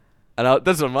 Yeah. And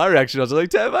that's not my reaction. I was like,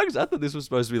 $10? I thought this was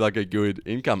supposed to be like a good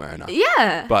income earner.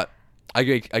 Yeah. But I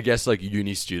guess like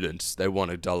uni students, they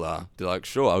want $1. They're like,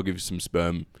 sure, I'll give you some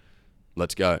sperm.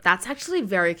 Let's go. That's actually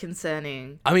very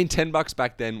concerning. I mean, $10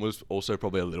 back then was also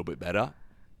probably a little bit better.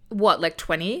 What, like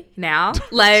 20 now?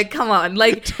 Like, come on,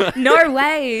 like, no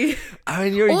way. I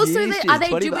mean, you're also,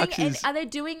 are they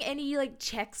doing any like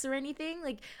checks or anything?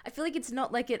 Like, I feel like it's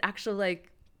not like an actual like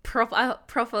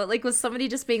proper. Like, was somebody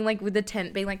just being like with the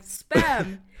tent, being like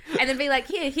sperm, and then being like,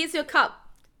 here's your cup.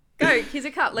 Go, here's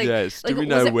your cup. Like, yes. Like, do we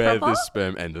know where this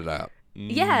sperm ended up?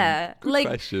 Yeah. Good like,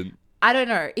 question. I don't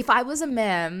know. If I was a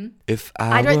man,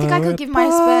 I don't think I could give my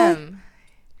sperm.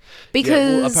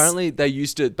 Because apparently they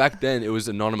used to, back then it was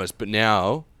anonymous, but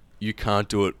now you can't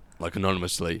do it like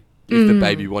anonymously. If the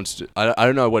baby wants to, I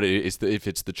don't know what it is, if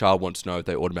it's the child wants to know, if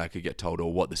they automatically get told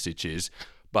or what the sitch is.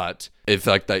 But if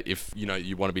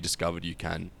you want to be discovered, you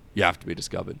have to be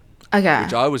discovered. Okay.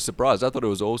 Which I was surprised. I thought it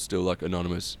was all still like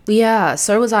anonymous. Yeah,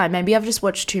 so was I. Maybe I've just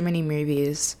watched too many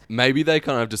movies. Maybe they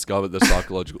kind of discovered the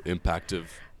psychological impact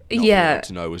of not being able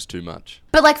to know was too much.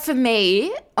 But like for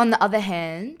me, on the other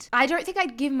hand, I don't think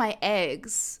I'd give my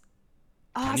eggs.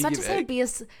 I was about to say it'd be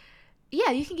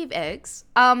yeah, you can give eggs.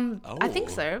 I think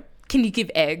so. Can you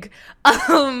give egg? But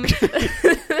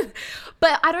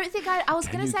I don't think I was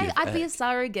going to say I'd be a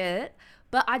surrogate,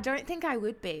 but I don't think I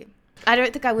would be. I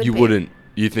don't think I would be. You wouldn't?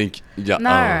 You think?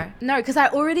 Yeah. No, because I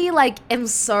already am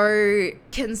so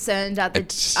concerned at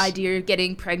the idea of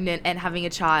getting pregnant and having a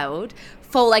child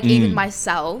for even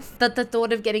myself, that the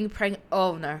thought of getting pregnant,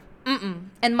 oh no.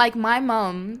 And my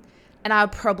mum, and I'll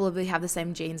probably have the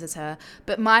same genes as her,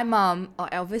 but my mum,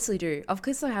 I obviously do. Of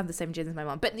course I have the same genes as my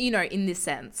mum, but in this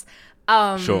sense.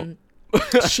 Sure.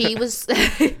 She was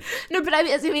no, but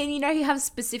I mean, you have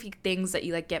specific things that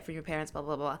you get from your parents, blah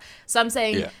blah blah. So I'm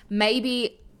saying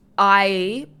maybe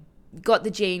I got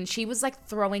the gene. She was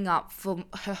throwing up for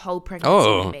her whole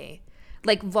pregnancy with me,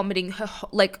 vomiting her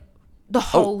the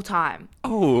whole time.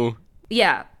 Oh.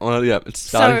 Yeah. Well, yeah, it's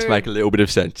starting to make a little bit of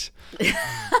sense.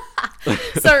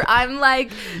 So I'm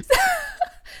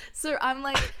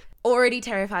already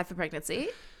terrified for pregnancy.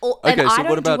 Okay, so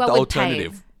what about the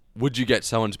alternative? Would you get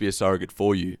someone to be a surrogate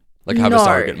for you? Have a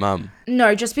surrogate mum?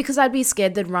 No, just because I'd be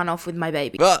scared they'd run off with my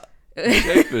baby. Okay.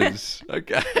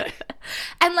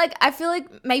 And I feel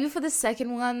like maybe for the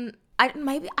second one, I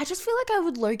just feel like I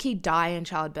would low-key die in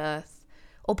childbirth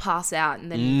or pass out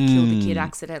and then kill the kid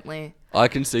accidentally. I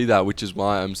can see that, which is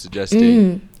why I'm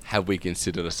suggesting, have we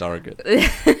considered a surrogate?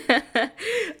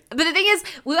 But the thing is,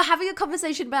 we were having a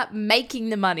conversation about making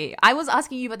the money. I was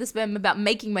asking you about the sperm about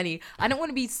making money. I don't want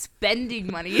to be spending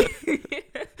money. Maybe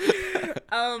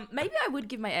I would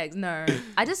give my eggs. No.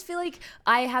 I just feel like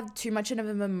I have too much of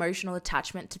an emotional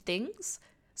attachment to things.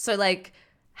 So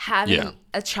having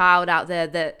a child out there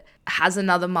that has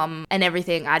another mum and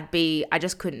everything, I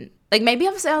just couldn't. Maybe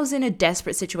I was in a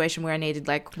desperate situation where I needed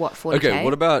 40K. Okay,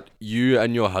 what about you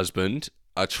and your husband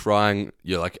are trying,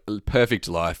 you're perfect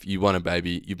life, you want a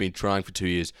baby, you've been trying for 2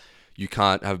 years, you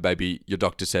can't have a baby, your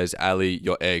doctor says, Ali,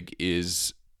 your egg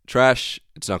is trash,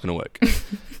 it's not going to work.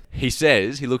 He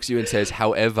looks at you and says,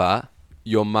 however,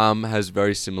 your mum has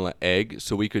very similar egg,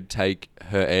 so we could take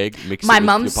her egg, mix My it with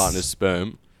mum's- your partner's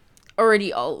sperm.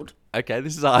 Already old. Okay,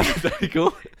 this is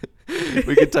hypothetical.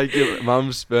 We could take your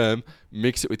mum's sperm,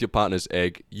 mix it with your partner's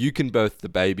egg. You can birth the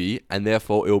baby, and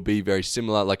therefore it'll be very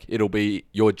similar. Like, it'll be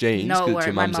your genes No, because it's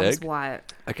your my mum's mum's egg. white.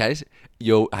 Okay, so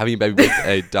you're having a baby with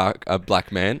a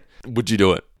black man. Would you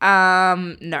do it?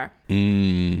 No.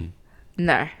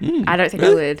 No. I don't think I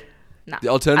Really? would. No. The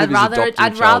alternative is adopting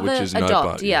a child, which is no adopt.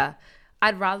 but, Yeah.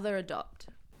 I'd rather adopt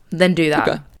than do that.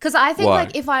 Okay. Because I think Why?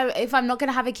 like if I'm not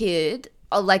gonna have a kid,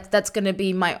 or like that's gonna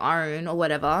be my own or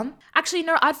whatever. Actually,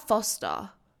 no, I'd foster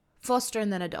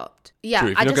and then adopt. Yeah.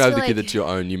 True. If I you're not just going to have feel the kid like- that's your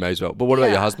own, you may as well. But what about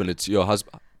your Yeah. husband? It's your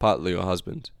husband, partly your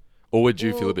husband. Or would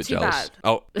you feel a bit too jealous? bad.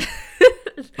 Oh,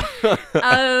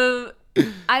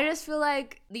 I just feel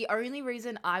like the only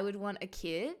reason I would want a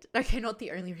kid, okay, not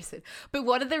the only reason, but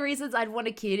one of the reasons I'd want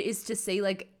a kid is to see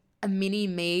like a mini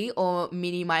me or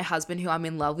mini my husband who I'm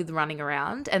in love with running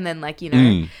around. And then like, you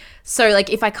know, so like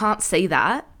if I can't see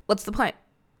that, what's the point?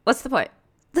 What's the point?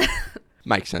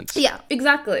 makes sense. Yeah,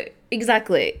 exactly.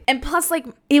 And plus like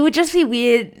it would just be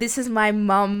weird. This is my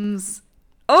mum's.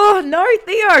 Oh no,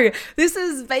 Theo! This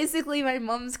is basically my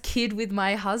mum's kid with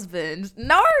my husband.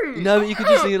 No, No, but you could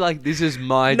just think like, this is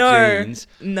my No. genes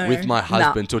No. with my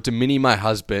husband. So it's a mini my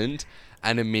husband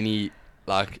and a mini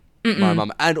like my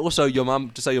mum. And also your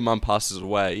mum, just say your mum passes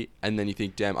away and then you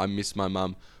think, damn, I miss my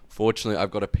mum. Fortunately,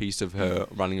 I've got a piece of her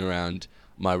running around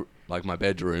my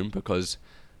bedroom because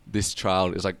this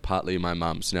child is like partly my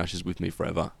mum. So now she's with me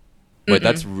forever. Wait,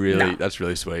 that's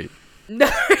really sweet. no,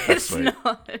 That's it's sweet.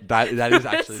 not. That is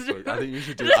actually sweet. I think you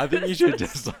should do it. I think you should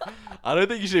just. I don't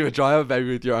think you should even try a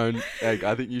baby with your own egg.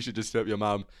 I think you should just help your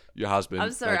mum, your husband.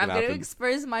 I'm sorry, make it I'm going to happen.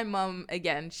 expose my mum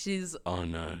again. She's Oh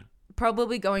no.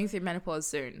 probably going through menopause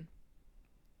soon.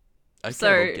 Okay, So-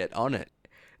 well, get on it.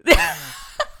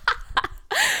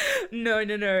 No.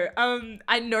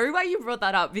 I know why you brought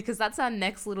that up because that's our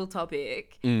next little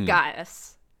topic. Mm.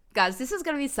 Guys, this is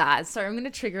going to be sad. So I'm going to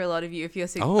trigger a lot of you if you're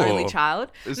an Oh, only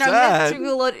child. it's No, I'm going sad. to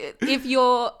trigger a lot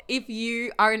if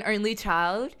you are an only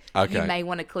child, Okay. you may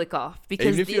want to click off because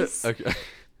Even if you this okay.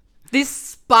 this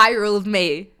spiraled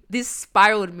me,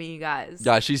 you guys.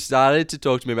 Yeah, she started to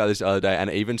talk to me about this the other day and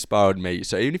it even spiraled me.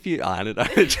 So even if you aren't an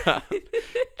only child,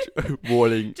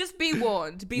 warning. Just be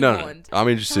warned. Be No, warned. I'm So I'll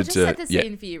interested just to. set the Yeah.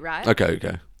 scene for you, right? Okay.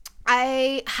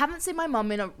 I haven't seen my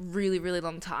mum in a really, really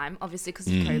long time, obviously because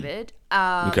of COVID.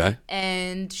 Okay.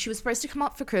 And she was supposed to come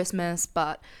up for Christmas,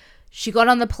 but she got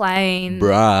on the plane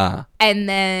Bruh. and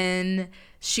then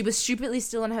she was stupidly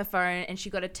still on her phone and she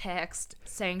got a text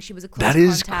saying she was a close That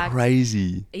is contact.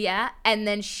 crazy. Yeah. And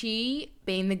then she,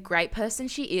 being the great person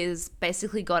she is,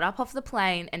 basically got up off the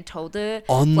plane and told the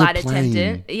On the flight plane?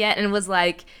 attendant. Yeah. And was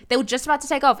like, they were just about to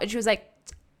take off. And she was like,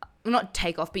 not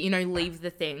take off, but, you know, leave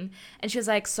the thing. And she was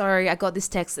like, sorry, I got this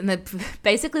text. And then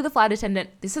basically the flight attendant,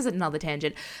 this is another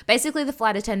tangent. Basically the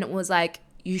flight attendant was like,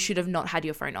 you should have not had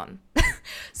your phone on.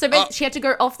 So she had to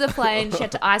go off the plane. She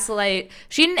had to isolate.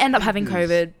 She didn't end up having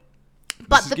COVID.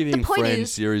 But This is the giving point Friends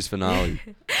is, series finale.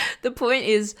 the point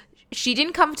is, she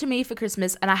didn't come to me for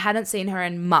Christmas and I hadn't seen her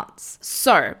in months.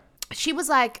 So she was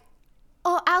like,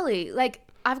 oh, Ali, like,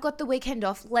 I've got the weekend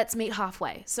off. Let's meet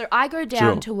halfway. So I go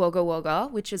down Sure. to Wagga Wagga,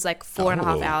 which is like 4.5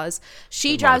 Oh. hours. She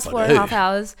Don't drives mind if I 4.5 do.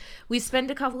 hours. We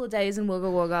spend a couple of days in Wagga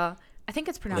Wagga. I think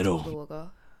it's pronounced Little Wagga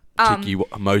Wagga. Cheeky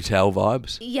motel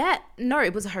vibes. Yeah, no,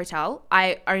 it was a hotel.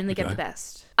 I only get Okay. the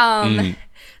best.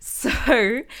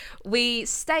 So we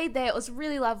stayed there. It was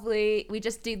really lovely. We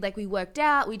just did we worked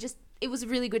out. It was a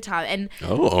really good time. And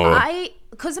Oh.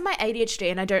 because of my ADHD,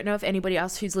 and I don't know if anybody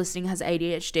else who's listening has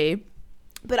ADHD,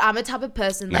 but I'm a type of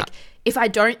person, Nah. if I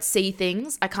don't see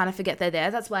things, I kind of forget they're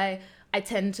there. That's why I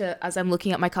tend to, as I'm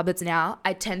looking at my cupboards now,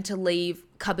 I tend to leave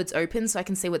cupboards open so I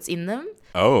can see what's in them.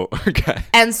 Oh, okay.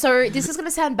 And so this is going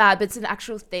to sound bad, but it's an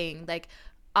actual thing.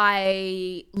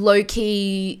 I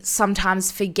low-key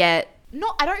sometimes forget,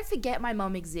 I don't forget my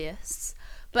mum exists,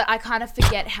 but I kind of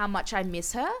forget how much I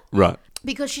miss her. Right.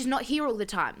 Because she's not here all the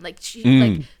time.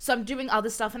 So I'm doing other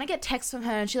stuff and I get texts from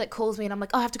her and she calls me and I'm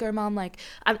like, oh, I have to go, Mum.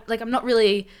 I'm not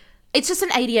really, it's just an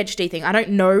ADHD thing. I don't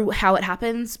know how it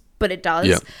happens, but it does.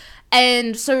 Yeah.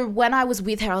 And so when I was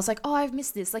with her, I was like, oh, I've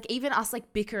missed this. Even us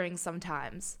bickering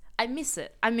sometimes. I miss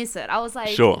it. I was like,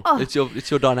 Sure. oh. It's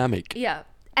your dynamic. Yeah.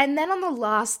 And then on the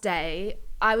last day,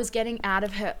 I was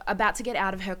about to get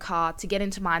out of her car to get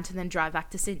into mine to then drive back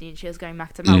to Sydney, and she was going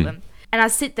back to Melbourne. And I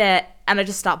sit there and I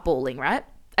just start bawling, right?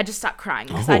 I just start crying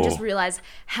because I just realize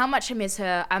how much I miss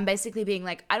her. I'm basically being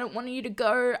like, I don't want you to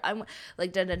go. I'm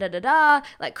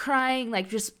crying,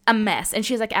 just a mess. And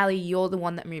she's like, Ali, you're the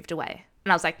one that moved away.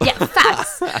 And I was like, yeah,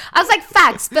 facts. I was like,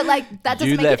 facts. But like, that doesn't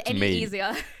You make it left any me.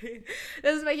 easier.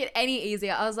 Doesn't make it any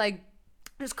easier. I was like,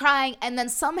 just crying. And then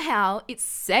somehow it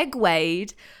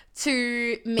segued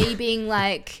to me being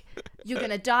like, you're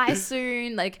going to die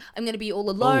soon. Like, I'm going to be all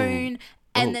alone.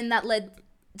 And then that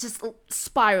just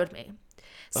spiraled me.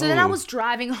 So then I was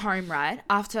driving home, right,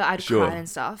 after I'd cried and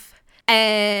stuff.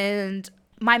 And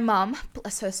my mum,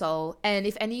 bless her soul, and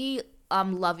if any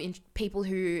people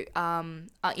who are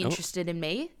interested in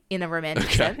me in a romantic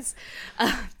sense,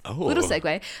 little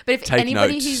segue. But if take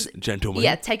anybody notes, gentlemen.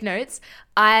 Yeah, take notes.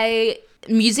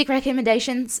 Music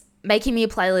recommendations, making me a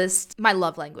playlist, my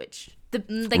love language.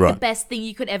 The best thing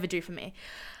you could ever do for me.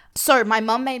 So my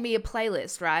mum made me a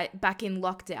playlist, right, back in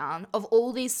lockdown of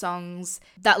all these songs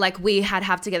that like we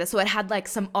have together. So it had like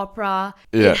some opera.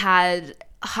 Yeah. It had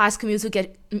High School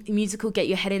Musical, Get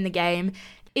Your Head in the Game.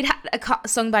 It had a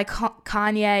song by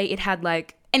Kanye. It had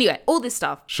like, anyway, all this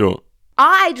stuff. Sure.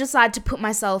 I decided to put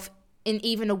myself in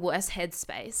even a worse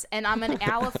headspace. And I'm an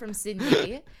hour from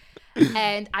Sydney.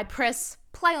 And I press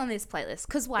play on this playlist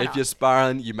because why not? If you're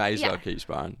sparring, you may as well keep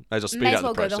sparring. May as well speed up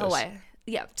the process. Go the whole way.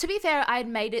 Yeah, to be fair, I had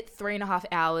made it 3.5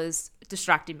 hours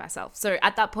distracting myself. So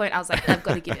at that point, I was like, I've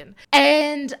got to give in.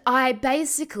 And I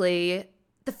basically,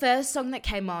 the first song that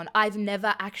came on, I've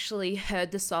never actually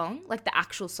heard the song, like the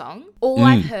actual song. All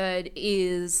I've heard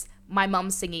is my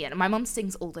mum singing it. And my mum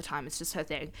sings all the time. It's just her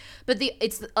thing. But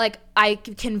it's like, I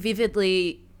can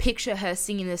vividly picture her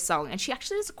singing this song. And she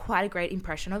actually does quite a great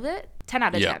impression of it. 10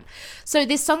 out of 10. So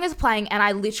this song is playing and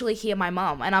I literally hear my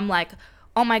mum. And I'm like,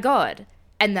 oh my God.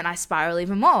 And then I spiral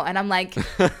even more. And I'm like...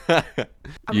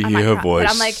 you hear her voice,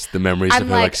 I'm like, the memories of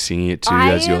her like singing it to you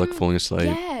as you're like falling asleep.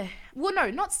 Yeah. Well,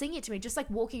 no, not singing it to me. Just like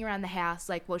walking around the house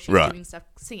like while she's doing stuff,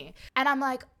 singing. And I'm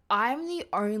like, I'm the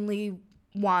only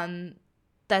one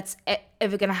that's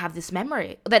ever going to have this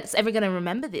memory. That's ever going to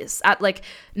remember this. Like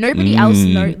nobody else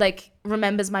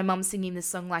remembers my mum singing this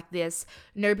song like this.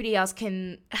 Nobody else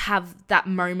can have that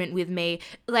moment with me.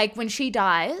 Like when she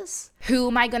dies, who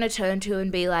am I going to turn to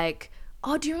and be like...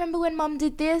 oh, do you remember when mum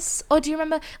did this? Or do you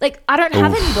remember, like, I don't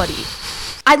have anybody.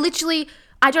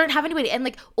 I don't have anybody. And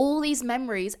like all these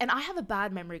memories, and I have a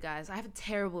bad memory, guys. I have a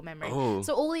terrible memory.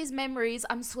 So all these memories,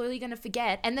 I'm slowly going to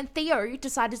forget. And then Theo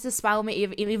decided to spiral me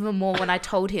even more when I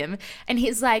told him. And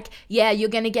he's like, yeah, you're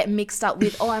going to get mixed up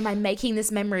with, am I making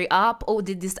this memory up? Or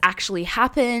did this actually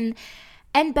happen?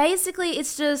 And basically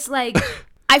it's just like...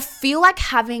 I feel like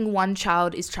having one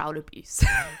child is child abuse.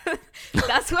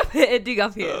 That's what we're ending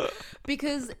up here.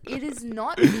 Because it is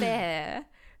not fair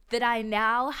that I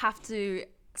now have to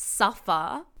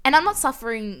suffer. And I'm not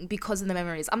suffering because of the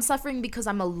memories. I'm suffering because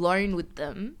I'm alone with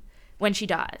them when she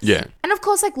dies. Yeah. And of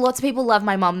course, like lots of people love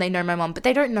my mom. They know my mom, but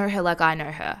they don't know her like I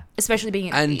know her. Especially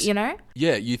being, you know?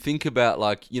 Yeah, you think about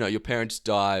like, you know, your parents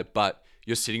die, but...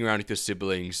 you're sitting around with your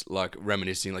siblings, like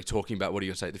reminiscing, like talking about what are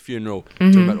you going to say at the funeral,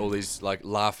 talking about all these, like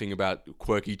laughing about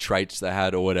quirky traits they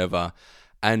had or whatever.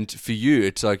 And for you,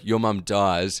 it's like your mum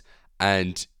dies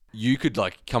and you could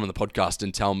like come on the podcast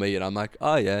and tell me and I'm like,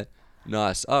 oh yeah,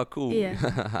 nice. Oh, cool.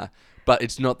 Yeah. But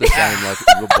it's not the same, like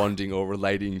you're bonding or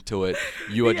relating to it.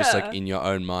 You are just like in your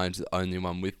own mind, the only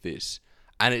one with this.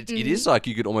 And it is like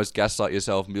you could almost gaslight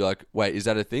yourself and be like, wait, is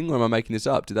that a thing or am I making this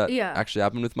up? Did that actually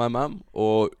happen with my mum?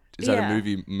 Or is that a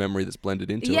movie memory that's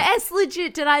blended into it? Yes,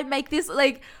 legit. Did I make this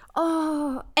like,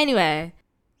 anyway.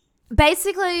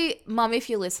 Basically, Mum, if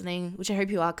you're listening, which I hope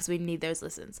you are because we need those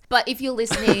listens. But if you're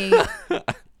listening,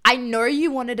 I know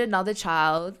you wanted another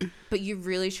child, but you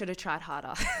really should have tried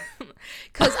harder.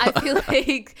 Because I feel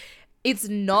like it's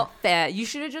not fair. You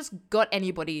should have just got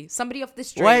somebody off the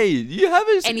street. Wait, you have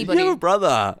a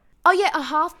brother. Oh, yeah, a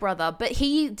half brother, but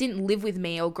he didn't live with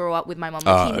me or grow up with my mum.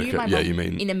 He knew my mum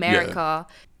in America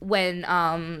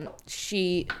when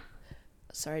she...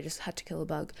 Sorry, I just had to kill a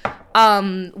bug.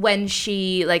 When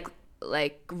she, like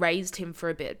raised him for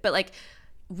a bit. But, like,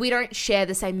 we don't share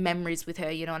the same memories with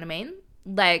her, you know what I mean?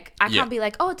 Like, I can't be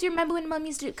like, oh, do you remember when mum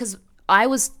used to... Because I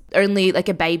was only, like,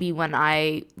 a baby when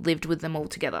I lived with them all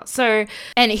together. So,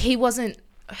 and he wasn't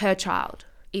her child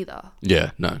either.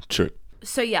 Yeah, no, true.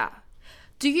 So, yeah.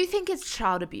 Do you think it's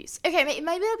child abuse? Okay,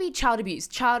 maybe it'll be child abuse,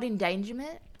 child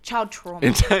endangerment, child trauma.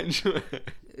 Endangerment.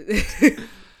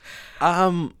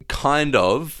 Kind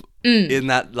of. In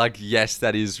that, like, yes,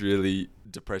 that is really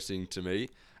depressing to me.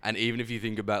 And even if you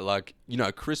think about, like, you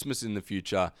know, Christmas in the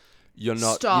future, you're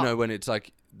not, you know, when it's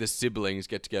like the siblings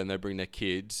get together and they bring their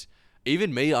kids.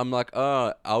 Even me, I'm like,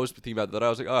 I was thinking about that. I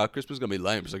was like, Christmas is going to be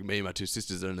lame. It's like me and my two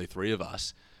sisters, there are only 3 of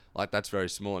us. Like, that's very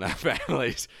small in our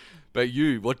families. But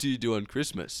what do you do on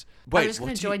Christmas? Wait, I'm just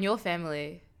going to join your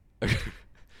family.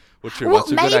 Well, true. Once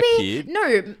we've got our kid.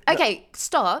 No. Okay,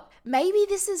 stop. Maybe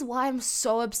this is why I'm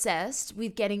so obsessed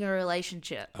with getting a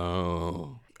relationship.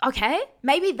 Oh. Okay?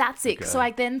 Maybe that's it. Okay. So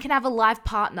I then can have a life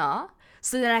partner.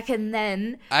 So then I can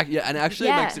then... Yeah, and actually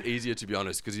it makes it easier, to be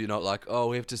honest, because you're not like, oh,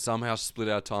 we have to somehow split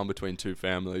our time between two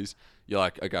families. You're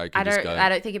like, okay, I can just go. I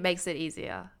don't think it makes it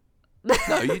easier.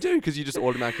 No, you do, because you just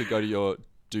automatically go to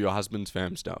do your husband's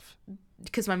fam stuff.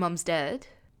 Because my mum's dead.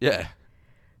 Yeah.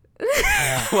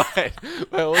 wait.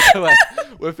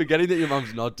 We're forgetting that your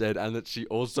mum's not dead and that she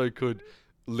also could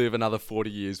live another 40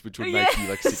 years, which would make you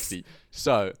like 60.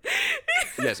 So,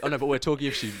 yes. Oh, no, but we're talking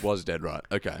if she was dead, right?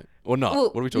 Okay. Or not. Well,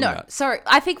 What are we talking about? Sorry.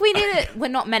 I think we need it. We're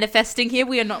not manifesting here.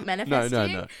 We are not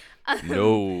manifesting. No.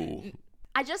 No.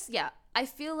 I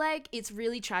feel like it's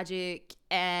really tragic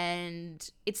and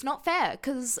it's not fair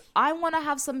because I want to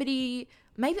have somebody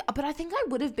but I think I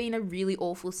would have been a really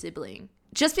awful sibling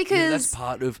just because. Yeah, that's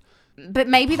part of. But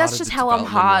maybe that's just how I'm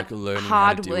learning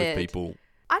how to deal with people.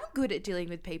 I'm good at dealing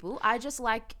with people. I just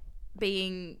like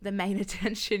being the main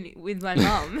attention with my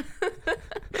mum.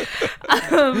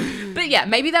 But yeah,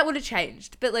 maybe that would have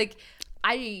changed. But like,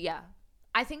 I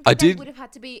think they would have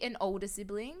had to be an older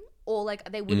sibling, or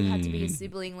like they would have had to be a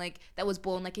sibling like that was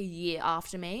born like a year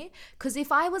after me. Because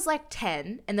if I was like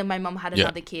 10 and then my mum had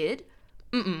another kid,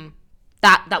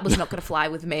 that was not going to fly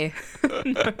with me.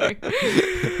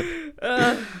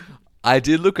 I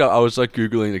did look up. I was like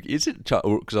Googling, like, is it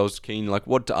because I was keen, like,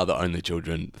 what do other only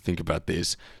children think about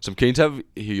this? So I'm keen to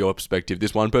hear your perspective.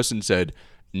 This one person said,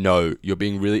 "No, you're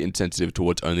being really insensitive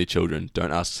towards only children.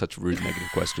 Don't ask such rude, negative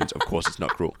questions. Of course, it's not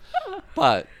cruel."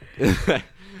 But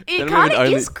it kind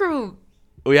of is cruel.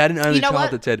 We had an only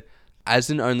child that said, "As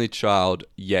an only child,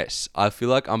 yes, I feel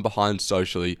like I'm behind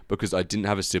socially because I didn't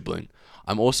have a sibling.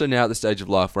 I'm also now at the stage of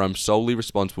life where I'm solely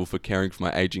responsible for caring for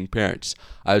my aging parents.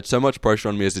 I had so much pressure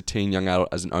on me as a teen young adult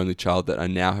as an only child that I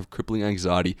now have crippling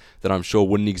anxiety that I'm sure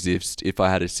wouldn't exist if I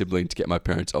had a sibling to get my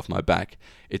parents off my back.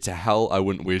 It's a hell I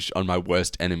wouldn't wish on my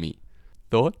worst enemy."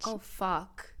 Thoughts? Oh,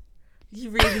 fuck.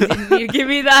 You really didn't you give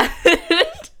me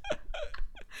that?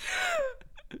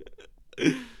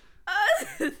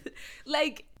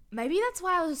 Like, maybe that's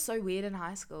why I was so weird in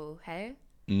high school, hey?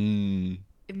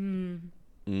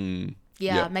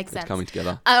 Yeah, makes sense. It's coming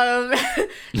together.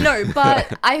 No,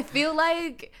 but I feel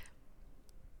like,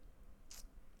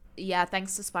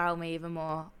 thanks to spiral me even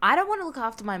more. I don't want to look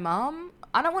after my mum.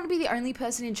 I don't want to be the only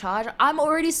person in charge. I'm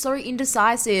already so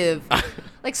indecisive.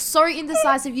 Like, so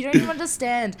indecisive. You don't even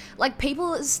understand. Like,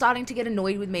 people are starting to get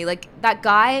annoyed with me. Like, that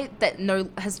guy that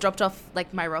has dropped off,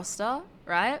 like, my roster,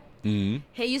 right? Mm-hmm.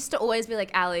 He used to always be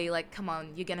like, "Ali, like, come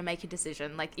on, you're gonna make a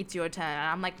decision. Like, it's your turn." And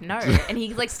I'm like, "No." And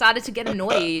he like started to get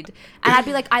annoyed, and I'd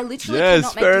be like, "I literally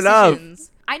cannot make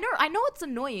decisions." I know it's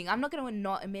annoying. I'm not gonna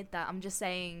not admit that. I'm just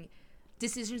saying,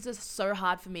 decisions are so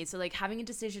hard for me. So like having a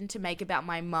decision to make about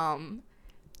my mum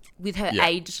with her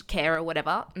aged care or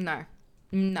whatever, no.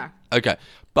 Okay,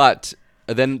 but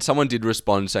then someone did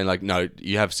respond saying like, "No,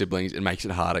 you have siblings. It makes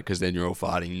it harder because then you're all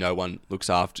fighting. No one looks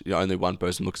after. Only one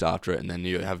person looks after it, and then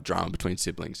you have drama between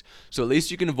siblings. So at least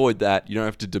you can avoid that. You don't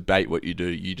have to debate what you do.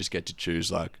 You just get to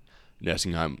choose like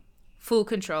nursing home, full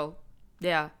control.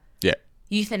 Yeah.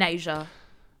 Euthanasia.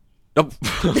 Oh.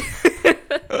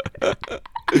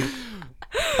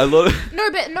 I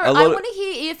want to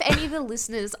hear if any of the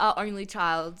listeners are only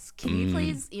childs. Can you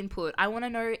please input? I want to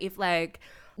know if like.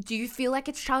 Do you feel like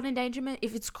it's child endangerment?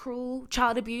 If it's cruel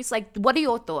child abuse? Like, what are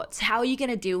your thoughts? How are you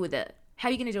going to deal with it?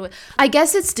 I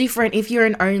guess it's different if you're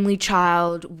an only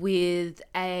child with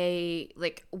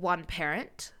one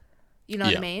parent. You know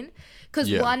what I mean?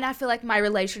 Because one, I feel like my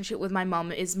relationship with my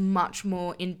mum is much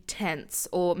more intense.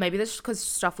 Or maybe that's just because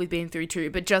stuff we've been through too.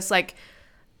 But just like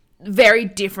very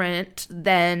different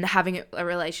than having a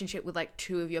relationship with like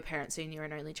two of your parents and you're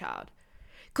an only child.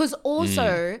 Because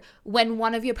also, when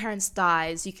one of your parents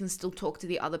dies, you can still talk to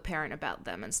the other parent about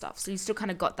them and stuff. So you still kind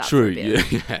of got that for a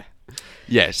bit. Yeah.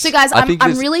 Yes. So guys,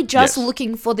 I'm really just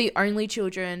looking for the only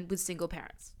children with single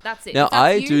parents. That's it. Now,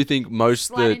 I do think most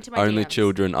of the only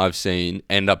children I've seen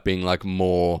end up being like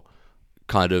more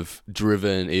kind of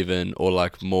driven even or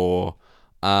like more...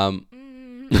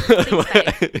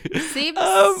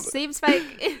 Seems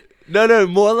fake. No,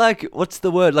 more like, what's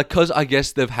the word? Like, because I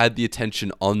guess they've had the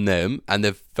attention on them and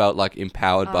they've felt like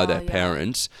empowered by their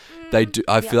parents. They do.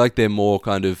 I feel like they're more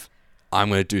kind of, I'm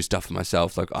going to do stuff for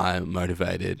myself. Like, I'm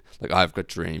motivated. Like, I've got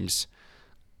dreams.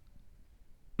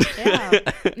 Yeah.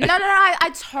 No,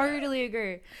 I totally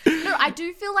agree. No, I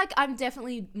do feel like I'm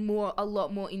definitely a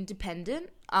lot more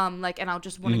independent. And I'll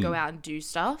just want to go out and do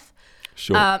stuff.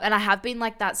 Sure. And I have been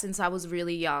like that since I was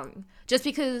really young. Just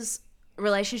because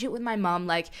relationship with my mum,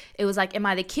 like, it was like, am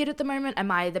I the kid at the moment?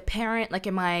 Am I the parent? Like,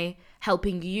 am I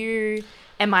helping you?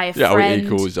 Am I a friend? Are we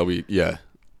equals? Are we, Yeah,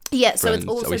 so friends? it's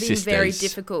also Are we been very sisters?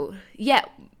 difficult. Yeah.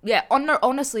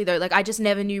 Honestly, though, like, I just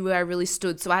never knew where I really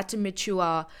stood. So I had to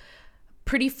mature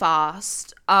pretty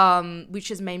fast, which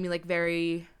has made me, like,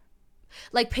 very...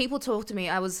 Like, people talk to me.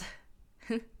 I was...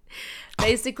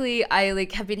 Basically, I,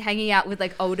 like, have been hanging out with,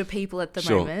 like, older people at the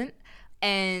moment.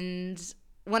 And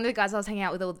one of the guys I was hanging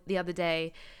out with the other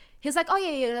day, he was like, oh,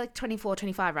 yeah, you're, like, 24,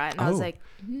 25, right? And I was like,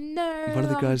 no, One of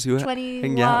the guys you were 21.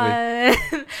 hanging out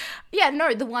with? Yeah,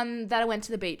 no, the one that I went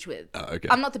to the beach with. Oh, okay.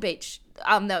 I'm not the beach.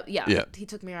 No, yeah, he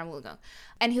took me around a while ago.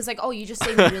 And he was like, oh, you just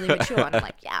seem really mature. And I'm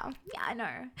like, yeah, I know.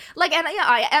 Like, and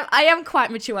yeah, I am quite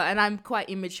mature, and I'm quite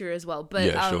immature as well.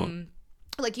 But, sure.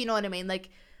 like, you know what I mean? Like,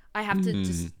 I have to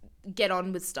just get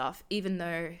on with stuff, even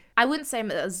though I wouldn't say I'm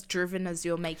as driven as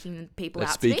you're making people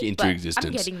out to be. Speak into but existence.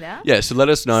 I'm getting there. Yeah, so let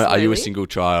us know. Slowly. Are you a single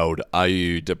child? Are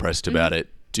you depressed about it?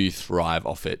 Do you thrive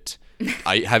off it?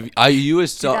 Are you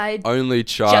a only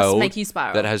child make you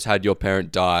spiral? that has had your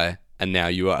parent die and now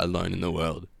you are alone in the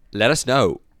world? Let us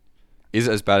know. Is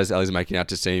it as bad as Ellie's making out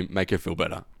to seem? Make her feel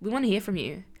better. We want to hear from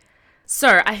you.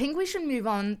 So I think we should move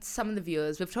on to some of the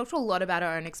viewers. We've talked a lot about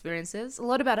our own experiences, a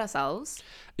lot about ourselves.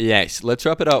 Yes, let's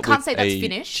wrap it up Can't with say that's a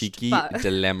finished, cheeky but...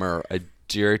 dilemma, a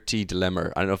dirty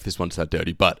dilemma. I don't know if this one's that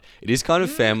dirty, but it is kind of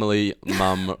family,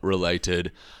 mum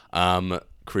related,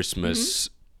 Christmas,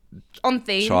 on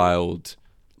theme. child.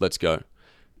 Let's go.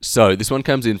 So this one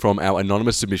comes in from our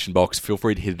anonymous submission box. Feel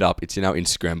free to hit it up. It's in our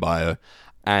Instagram bio.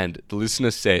 And the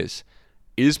listener says...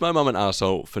 Is my mum an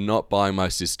arsehole for not buying my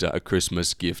sister a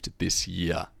Christmas gift this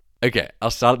year? Okay, I'll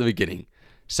start at the beginning.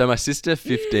 So my sister,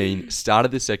 15,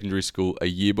 started the secondary school a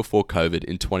year before COVID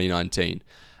in 2019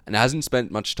 and hasn't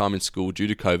spent much time in school due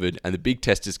to COVID, and the big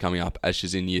test is coming up as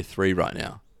she's in year 3 right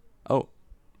now. Oh.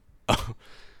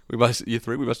 We must... Year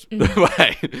 3? We must...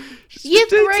 Wait. Year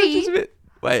 3?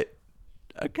 Wait.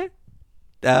 Okay.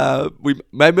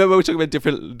 Maybe we're talking about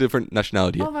different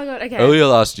nationality here. Oh my god, okay. Earlier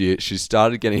last year, she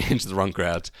started getting into the wrong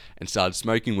crowds and started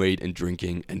smoking weed and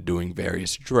drinking and doing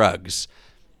various drugs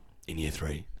in year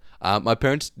 3. My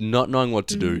parents, not knowing what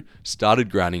to do,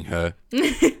 started grounding her.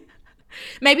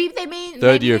 Maybe they mean...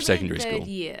 Third year of secondary school. Third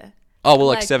year. Oh, well,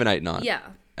 like 7, 8, 9. Yeah.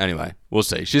 Anyway, we'll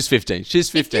see. She's 15.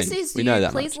 She's 15. If this is we you, know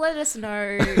that please much. let us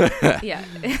know. Yeah.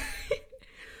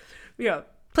 Yeah.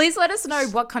 Please let us know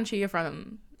what country you're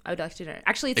from. I would like to know.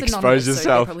 Actually, it's anonymous,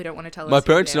 so they probably don't want to tell us. My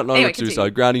parents not knowing anyway, what to do, so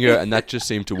grounding her, and that just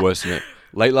seemed to worsen it.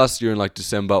 Late last year in like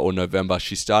December or November,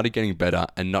 she started getting better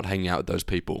and not hanging out with those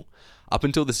people. Up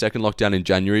until the second lockdown in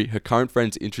January, her current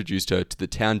friends introduced her to the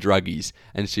town druggies,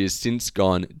 and she has since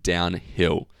gone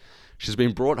downhill. She's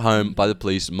been brought home by the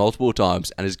police multiple times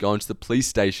and has gone to the police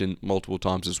station multiple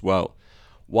times as well.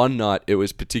 One night, it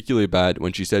was particularly bad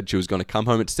when she said she was going to come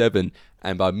home at 7,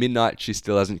 and by midnight, she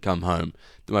still hasn't come home.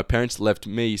 Then my parents left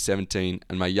me, 17,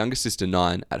 and my younger sister,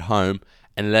 9, at home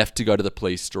and left to go to the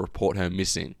police to report her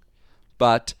missing.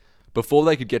 But before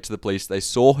they could get to the police, they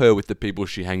saw her with the people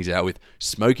she hangs out with,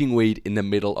 smoking weed in the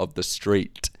middle of the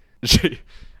street.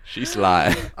 She's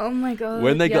sly. Oh my god.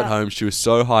 When they got home, she was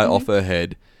so high off her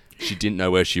head, she didn't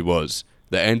know where she was.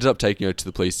 They ended up taking her to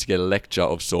the police to get a lecture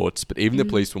of sorts, but even the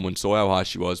policewoman saw how high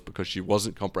she was because she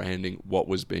wasn't comprehending what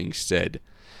was being said.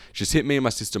 She's hit me and my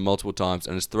sister multiple times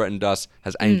and has threatened us,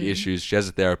 has anger issues. She has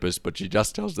a therapist, but she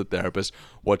just tells the therapist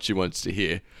what she wants to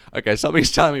hear. Okay,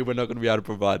 something's telling me we're not going to be able to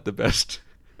provide the best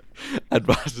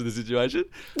advice for the situation.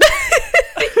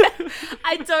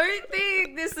 I don't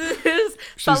think this is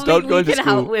something we can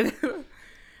help with.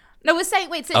 No, we're saying,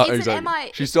 wait, so it's an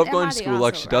MI. She stopped going to school,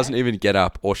 like she doesn't even get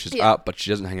up, or she's up, but she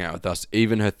doesn't hang out with us.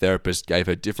 Even her therapist gave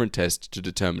her different tests to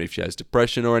determine if she has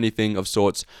depression or anything of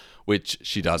sorts, which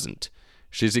she doesn't.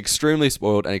 She's extremely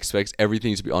spoiled and expects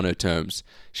everything to be on her terms.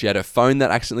 She had her phone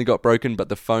that accidentally got broken, but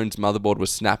the phone's motherboard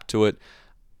was snapped to it.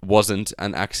 Wasn't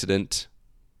an accident.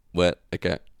 Well,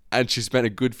 okay. And she spent a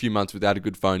good few months without a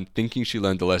good phone, thinking she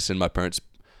learned the lesson. My parents...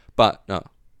 But, no.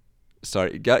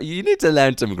 Sorry, you need to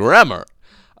learn some grammar.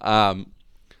 No,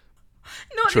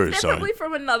 true, they're sorry. probably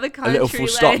from another country. A little full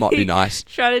stop might be nice.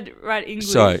 Try to write English.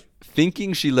 So,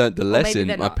 thinking she learnt the lesson,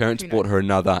 my parents bought her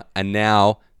another, and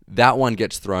now that one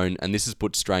gets thrown, and this has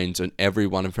put strains on every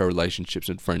one of her relationships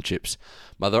and friendships.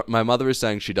 My mother is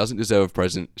saying she doesn't deserve a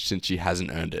present since she hasn't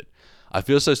earned it. I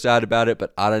feel so sad about it,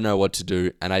 but I don't know what to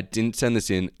do, and I didn't send this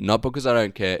in, not because I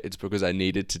don't care, it's because I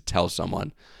needed to tell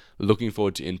someone. Looking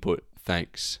forward to input.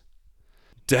 Thanks.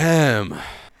 Damn.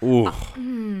 Ooh.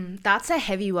 That's a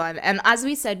heavy one. And as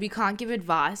we said, we can't give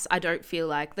advice. I don't feel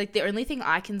like the only thing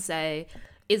I can say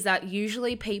is that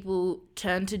usually people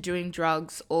turn to doing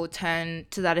drugs or turn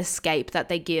to that escape that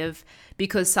they give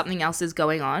because something else is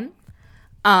going on.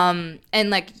 And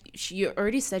like you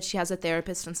already said, she has a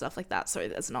therapist and stuff like that, so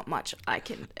there's not much I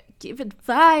can give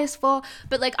advice for.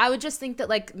 But like I would just think that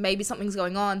like maybe something's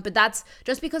going on, but that's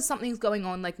just because something's going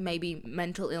on, like maybe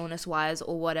mental illness wise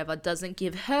or whatever, doesn't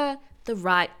give her the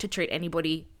right to treat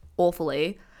anybody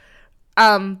awfully.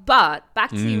 But back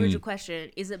to the original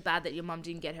question, is it bad that your mum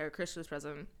didn't get her a Christmas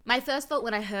present? My first thought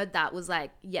when I heard that was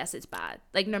like, yes, it's bad.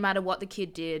 Like no matter what the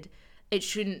kid did, it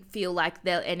shouldn't feel like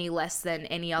they're any less than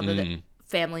any other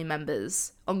family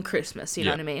members on Christmas. You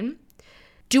know what I mean?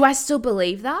 Do I still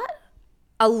believe that?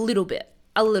 A little bit.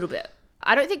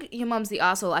 I don't think your mum's the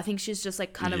arsehole. I think she's just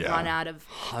like kind of run out of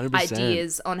 100%.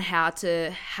 ideas on how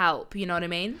to help. You know what I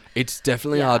mean? It's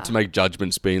definitely hard to make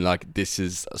judgments being like, this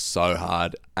is so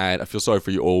hard. And I feel sorry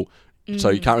for you all. So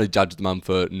you can't really judge the mum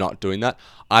for not doing that.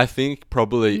 I think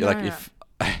probably if...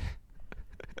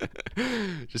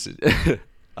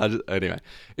 Anyway,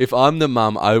 if I'm the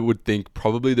mum, I would think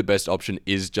probably the best option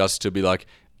is just to be like,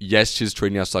 yes, she's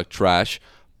treating us like trash.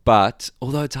 But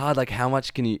although it's hard, like how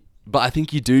much can you... But I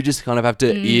think you do just kind of have to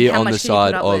err on the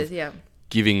side of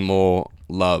giving more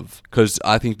love. Because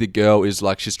I think the girl is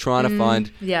like, she's trying to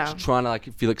find, she's trying to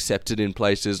like feel accepted in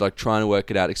places, like trying to work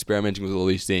it out, experimenting with all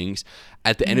these things.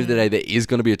 At the end of the day, there is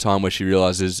going to be a time where she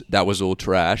realizes that was all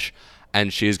trash.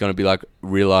 And she is going to be like,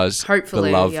 realize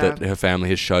hopefully, the love that her family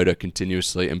has showed her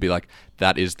continuously and be like,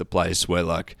 that is the place where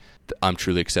like I'm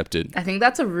truly accepted. I think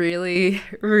that's a really,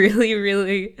 really,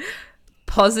 really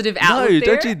positive outlook. No,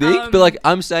 don't you think? But like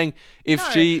I'm saying, if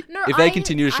they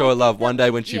continue to show her love, one day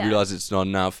when she realizes it's not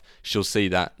enough, she'll see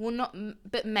that. Well,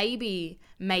 but maybe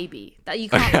that you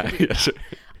can't do that.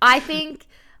 I think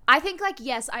like,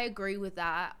 yes, I agree with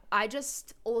that. I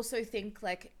just also think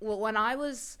like, well, when I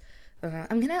was...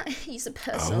 I'm going to use a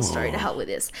personal story to help with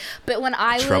this. But when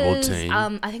I was,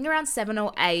 I think around 7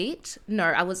 or 8,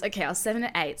 I was 7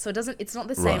 or 8. So it's not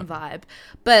the same vibe.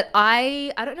 But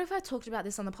I don't know if I talked about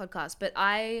this on the podcast, but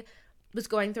I was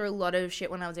going through a lot of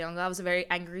shit when I was younger. I was a very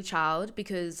angry child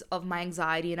because of my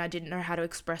anxiety and I didn't know how to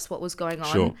express what was going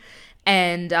on. Sure.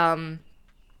 And,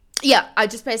 I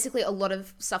just basically, a lot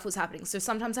of stuff was happening. So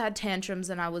sometimes I had tantrums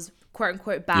and I was quote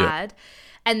unquote bad. Yeah.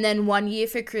 And then one year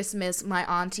for Christmas, my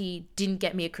auntie didn't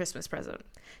get me a Christmas present.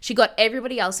 She got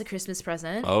everybody else a Christmas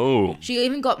present. Oh. She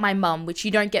even got my mum, which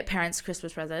you don't get parents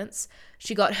Christmas presents.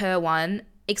 She got her one,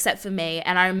 except for me.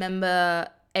 And I remember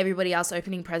everybody else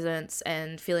opening presents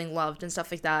and feeling loved and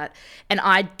stuff like that. And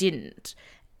I didn't.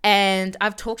 And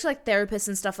I've talked to like therapists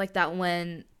and stuff like that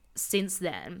since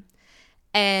then.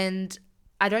 And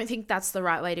I don't think that's the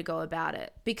right way to go about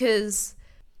it. Because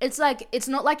it's like, it's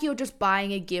not like you're just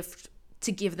buying a gift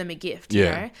to give them a gift, you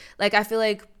know? Like, I feel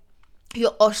like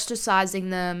you're ostracizing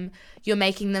them. You're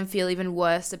making them feel even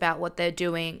worse about what they're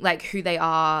doing, like who they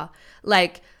are.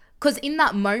 Like, because in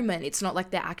that moment, it's not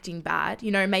like they're acting bad. You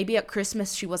know, maybe at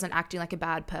Christmas, she wasn't acting like a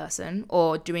bad person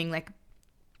or doing like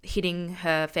hitting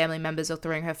her family members or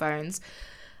throwing her phones.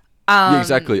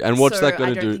 Exactly. And what's that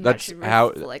going to do? That's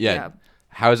how,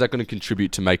 how is that going to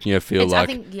contribute to making her feel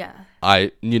like,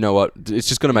 you know what, it's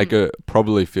just going to make her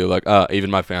probably feel like,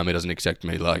 even my family doesn't accept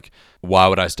me. Like, why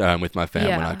would I stay home with my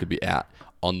family when I could be out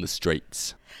on the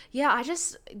streets? Yeah, I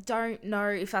just don't know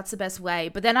if that's the best way.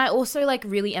 But then I also like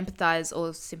really empathize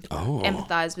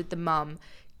with the mum.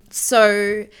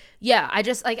 So yeah, I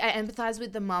empathize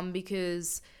with the mum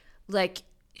because like,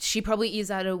 she probably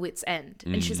is at her wit's end.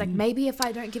 And she's like, maybe if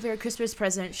I don't give her a Christmas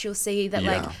present, she'll see that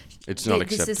like it's not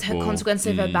this is her consequence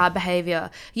of her bad behavior.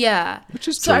 Yeah. Which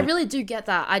is so true. I really do get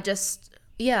that. I just,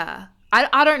 I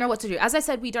don't know what to do. As I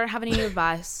said, we don't have any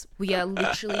advice. We are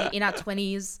literally in our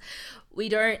 20s. We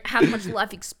don't have much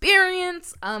life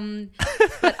experience.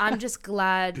 But I'm just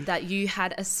glad that you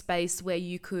had a space where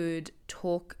you could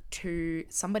talk to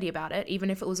somebody about it, even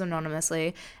if it was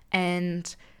anonymously.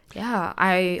 And yeah,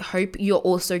 I hope you're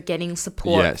also getting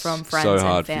support from friends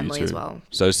and family as well.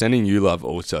 So sending you love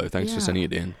also. Thanks for sending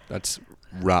it in. That's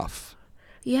rough.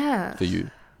 Yeah. For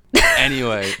you.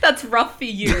 Anyway. That's rough for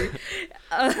you.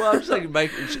 Well, I'm just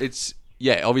like, it's,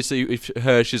 obviously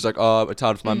if she's like, oh, it's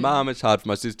hard for my mum, it's hard for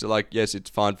my sister. Like, yes, it's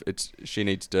fine. She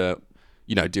needs to,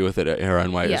 deal with it her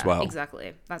own way as well.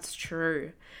 Exactly. That's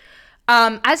true.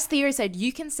 As Theo said,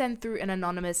 you can send through an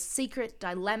anonymous secret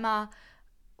dilemma.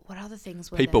 What other things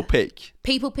were People there?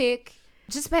 People pick.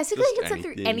 Just basically you can send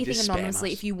through anything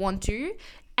anonymously if you want to.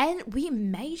 And we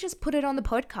may just put it on the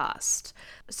podcast.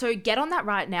 So get on that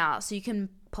right now so you can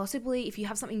possibly, if you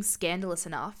have something scandalous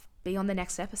enough, be on the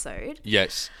next episode.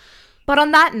 Yes. But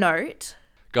on that note...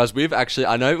 Guys,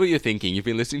 I know what you're thinking. You've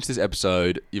been listening to this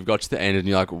episode, you've got to the end and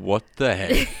you're like, what the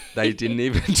heck? They didn't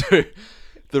even do...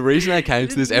 The reason I came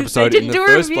to this episode in the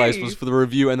first place was for the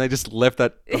review, and they just left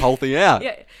the whole thing out.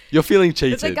 Yeah. You're feeling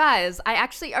cheated. It's like, guys, I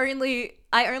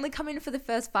only come in for the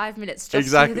first 5 minutes just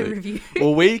to do the review.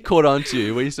 Well, we caught on to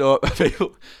you. We saw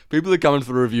people are coming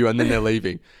for the review and then they're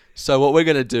leaving. So what we're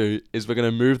going to do is we're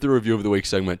going to move the review of the week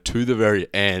segment to the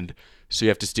very end, so you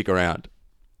have to stick around.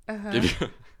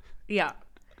 Yeah.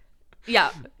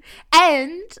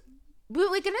 And we're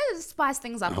going to spice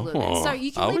things up a little bit. So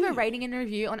you can leave a rating and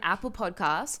review on Apple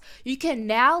Podcasts. You can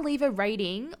now leave a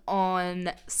rating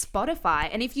on Spotify.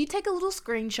 And if you take a little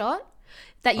screenshot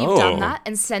that you've done that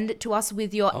and send it to us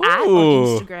with your @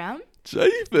 on Instagram,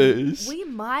 Jeepers. We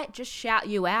might just shout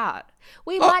you out.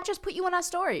 We might just put you on our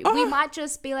story. We might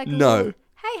just be like, no.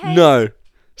 Hey. No.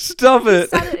 Stop it.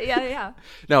 Yeah.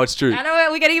 No, it's true. I know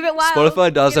we're getting a bit wild.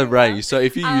 Spotify does have ratings. So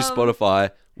if you use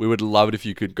Spotify, we would love it if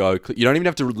you could go. You don't even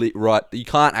have to write. You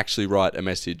can't actually write a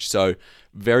message. So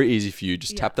very easy for you.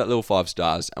 Just tap that little 5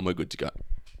 stars and we're good to go.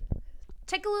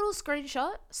 Take a little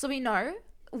screenshot so we know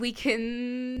we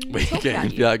can be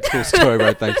like, cool story,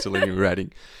 bro. Thanks for leaving a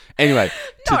rating. Anyway,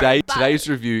 today's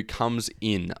review comes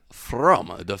in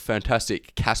from the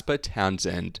fantastic Casper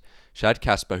Townsend. Shout out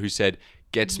Casper, who said,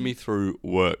 gets me through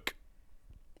work.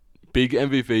 Big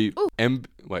MVP.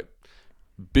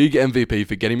 Big MVP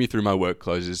for getting me through my work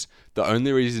closes. The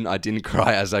only reason I didn't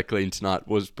cry as I cleaned tonight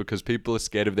was because people are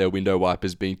scared of their window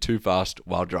wipers being too fast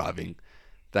while driving.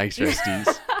 Thanks,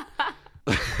 Resties.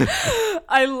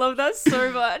 I love that so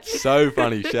much. So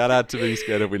funny. Shout out to being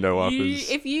scared of window wipers.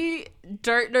 If you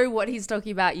don't know what he's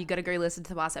talking about, you got to go listen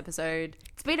to the last episode.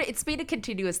 It's been a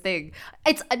continuous thing.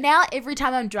 It's now every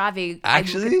time I'm driving,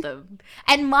 actually? I look at them.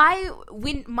 And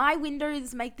my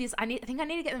windows make this. I think I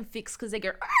need to get them fixed because they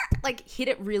go like hit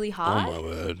it really hard. Oh my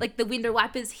word! Like the window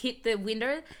wipers hit the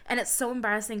window, and it's so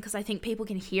embarrassing because I think people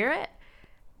can hear it.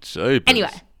 Jeepers. Anyway,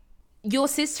 your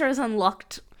sister has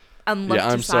unlocked.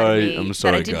 I'm sorry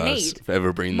guys for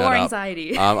ever bringing that up. More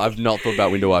anxiety. I've not thought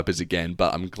about window wipers again,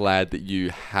 but I'm glad that you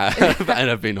have and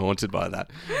have been haunted by that.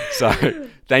 So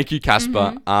thank you,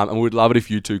 Casper. And we'd love it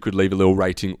if you two could leave a little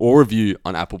rating or review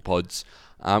on Apple Pods.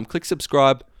 Click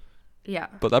subscribe. Yeah.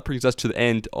 But that brings us to the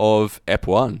end of Ep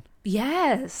 1.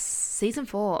 Yes, Season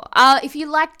 4. If you'd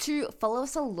like to follow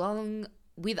us along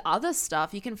with other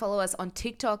stuff, you can follow us on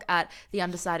TikTok at The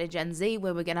Undecided Gen Z,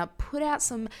 where we're going to put out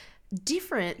some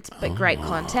different but great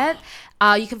content.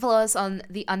 You can follow us on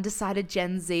The Undecided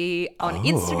Gen Z on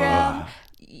Instagram,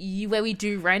 where we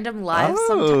do random lives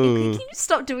sometimes. Can you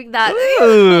stop doing that?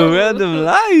 Random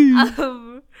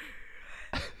live.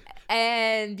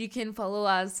 And you can follow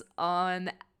us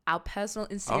on our personal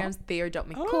Instagrams,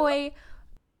 theo.mccoy,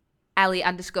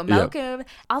 Ali_Malcolm. Yep.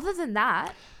 Other than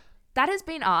that, that has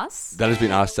been us. That has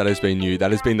been us. That has been you.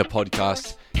 That has been the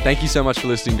podcast. Thank you so much for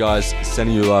listening, guys.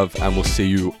 Sending you love, and we'll see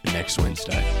you next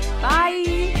Wednesday.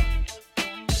 Bye.